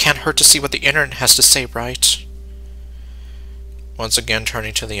 I guess it can't hurt to see what the internet has to say, right? Once again,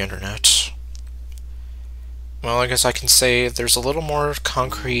 turning to the internet. Well, I guess I can say there's a little more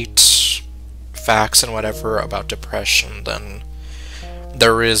concrete facts and whatever about depression than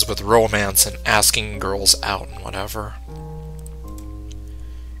there is with romance and asking girls out and whatever.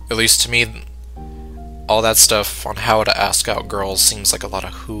 At least to me, all that stuff on how to ask out girls seems like a lot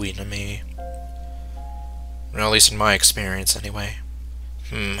of hooey to me. Well, at least in my experience, anyway.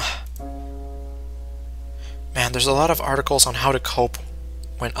 Man, there's a lot of articles on how to cope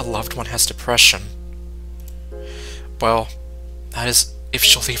when a loved one has depression. Well, that is if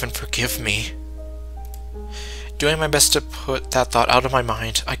she'll even forgive me. Doing my best to put that thought out of my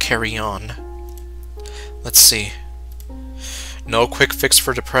mind, I carry on. Let's see. No quick fix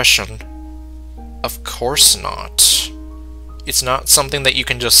for depression. Of course not. It's not something that you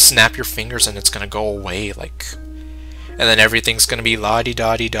can just snap your fingers and it's gonna go away, like... And then everything's gonna be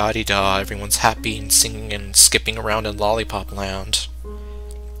la-di-da-di-da-di-da, everyone's happy and singing and skipping around in lollipop land.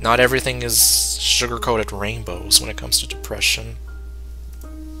 Not everything is sugar-coated rainbows when it comes to depression.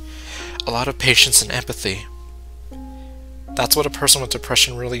 A lot of patience and empathy. That's what a person with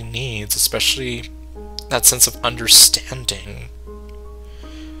depression really needs, especially that sense of understanding.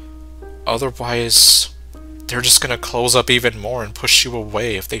 Otherwise, they're just gonna close up even more and push you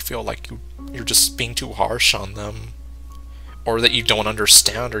away if they feel like you're just being too harsh on them. Or that you don't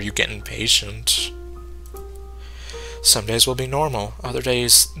understand, or you get impatient. Some days will be normal, other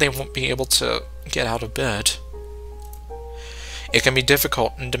days they won't be able to get out of bed. It can be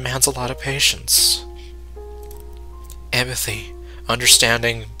difficult and demands a lot of patience. Empathy,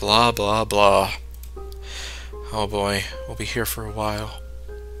 understanding, blah blah blah. Oh boy, we'll be here for a while.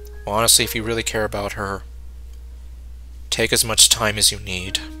 Well, honestly, if you really care about her, take as much time as you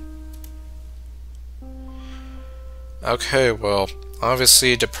need. Okay, well,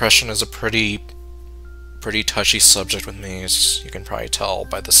 obviously depression is a pretty touchy subject with me, as you can probably tell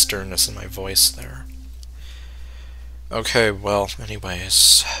by the sternness in my voice there. Okay, well,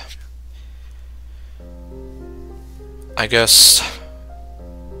 anyways, I guess,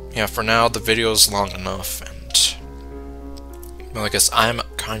 yeah, for now the video is long enough, and, well, I guess I'm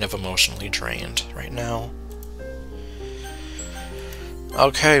kind of emotionally drained right now.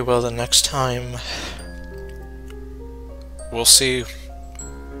 Okay, well, the next time, we'll see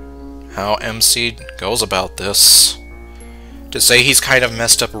how MC goes about this. To say he's kind of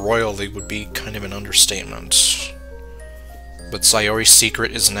messed up royally would be kind of an understatement. But Sayori's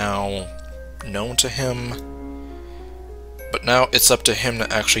secret is now known to him. But now it's up to him to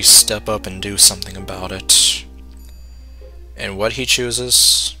actually step up and do something about it. And what he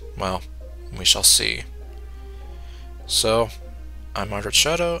chooses, well, we shall see. So, I'm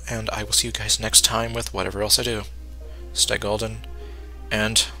ArdrethShadow, and I will see you guys next time with whatever else I do. Stay golden,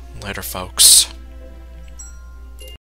 and later, folks.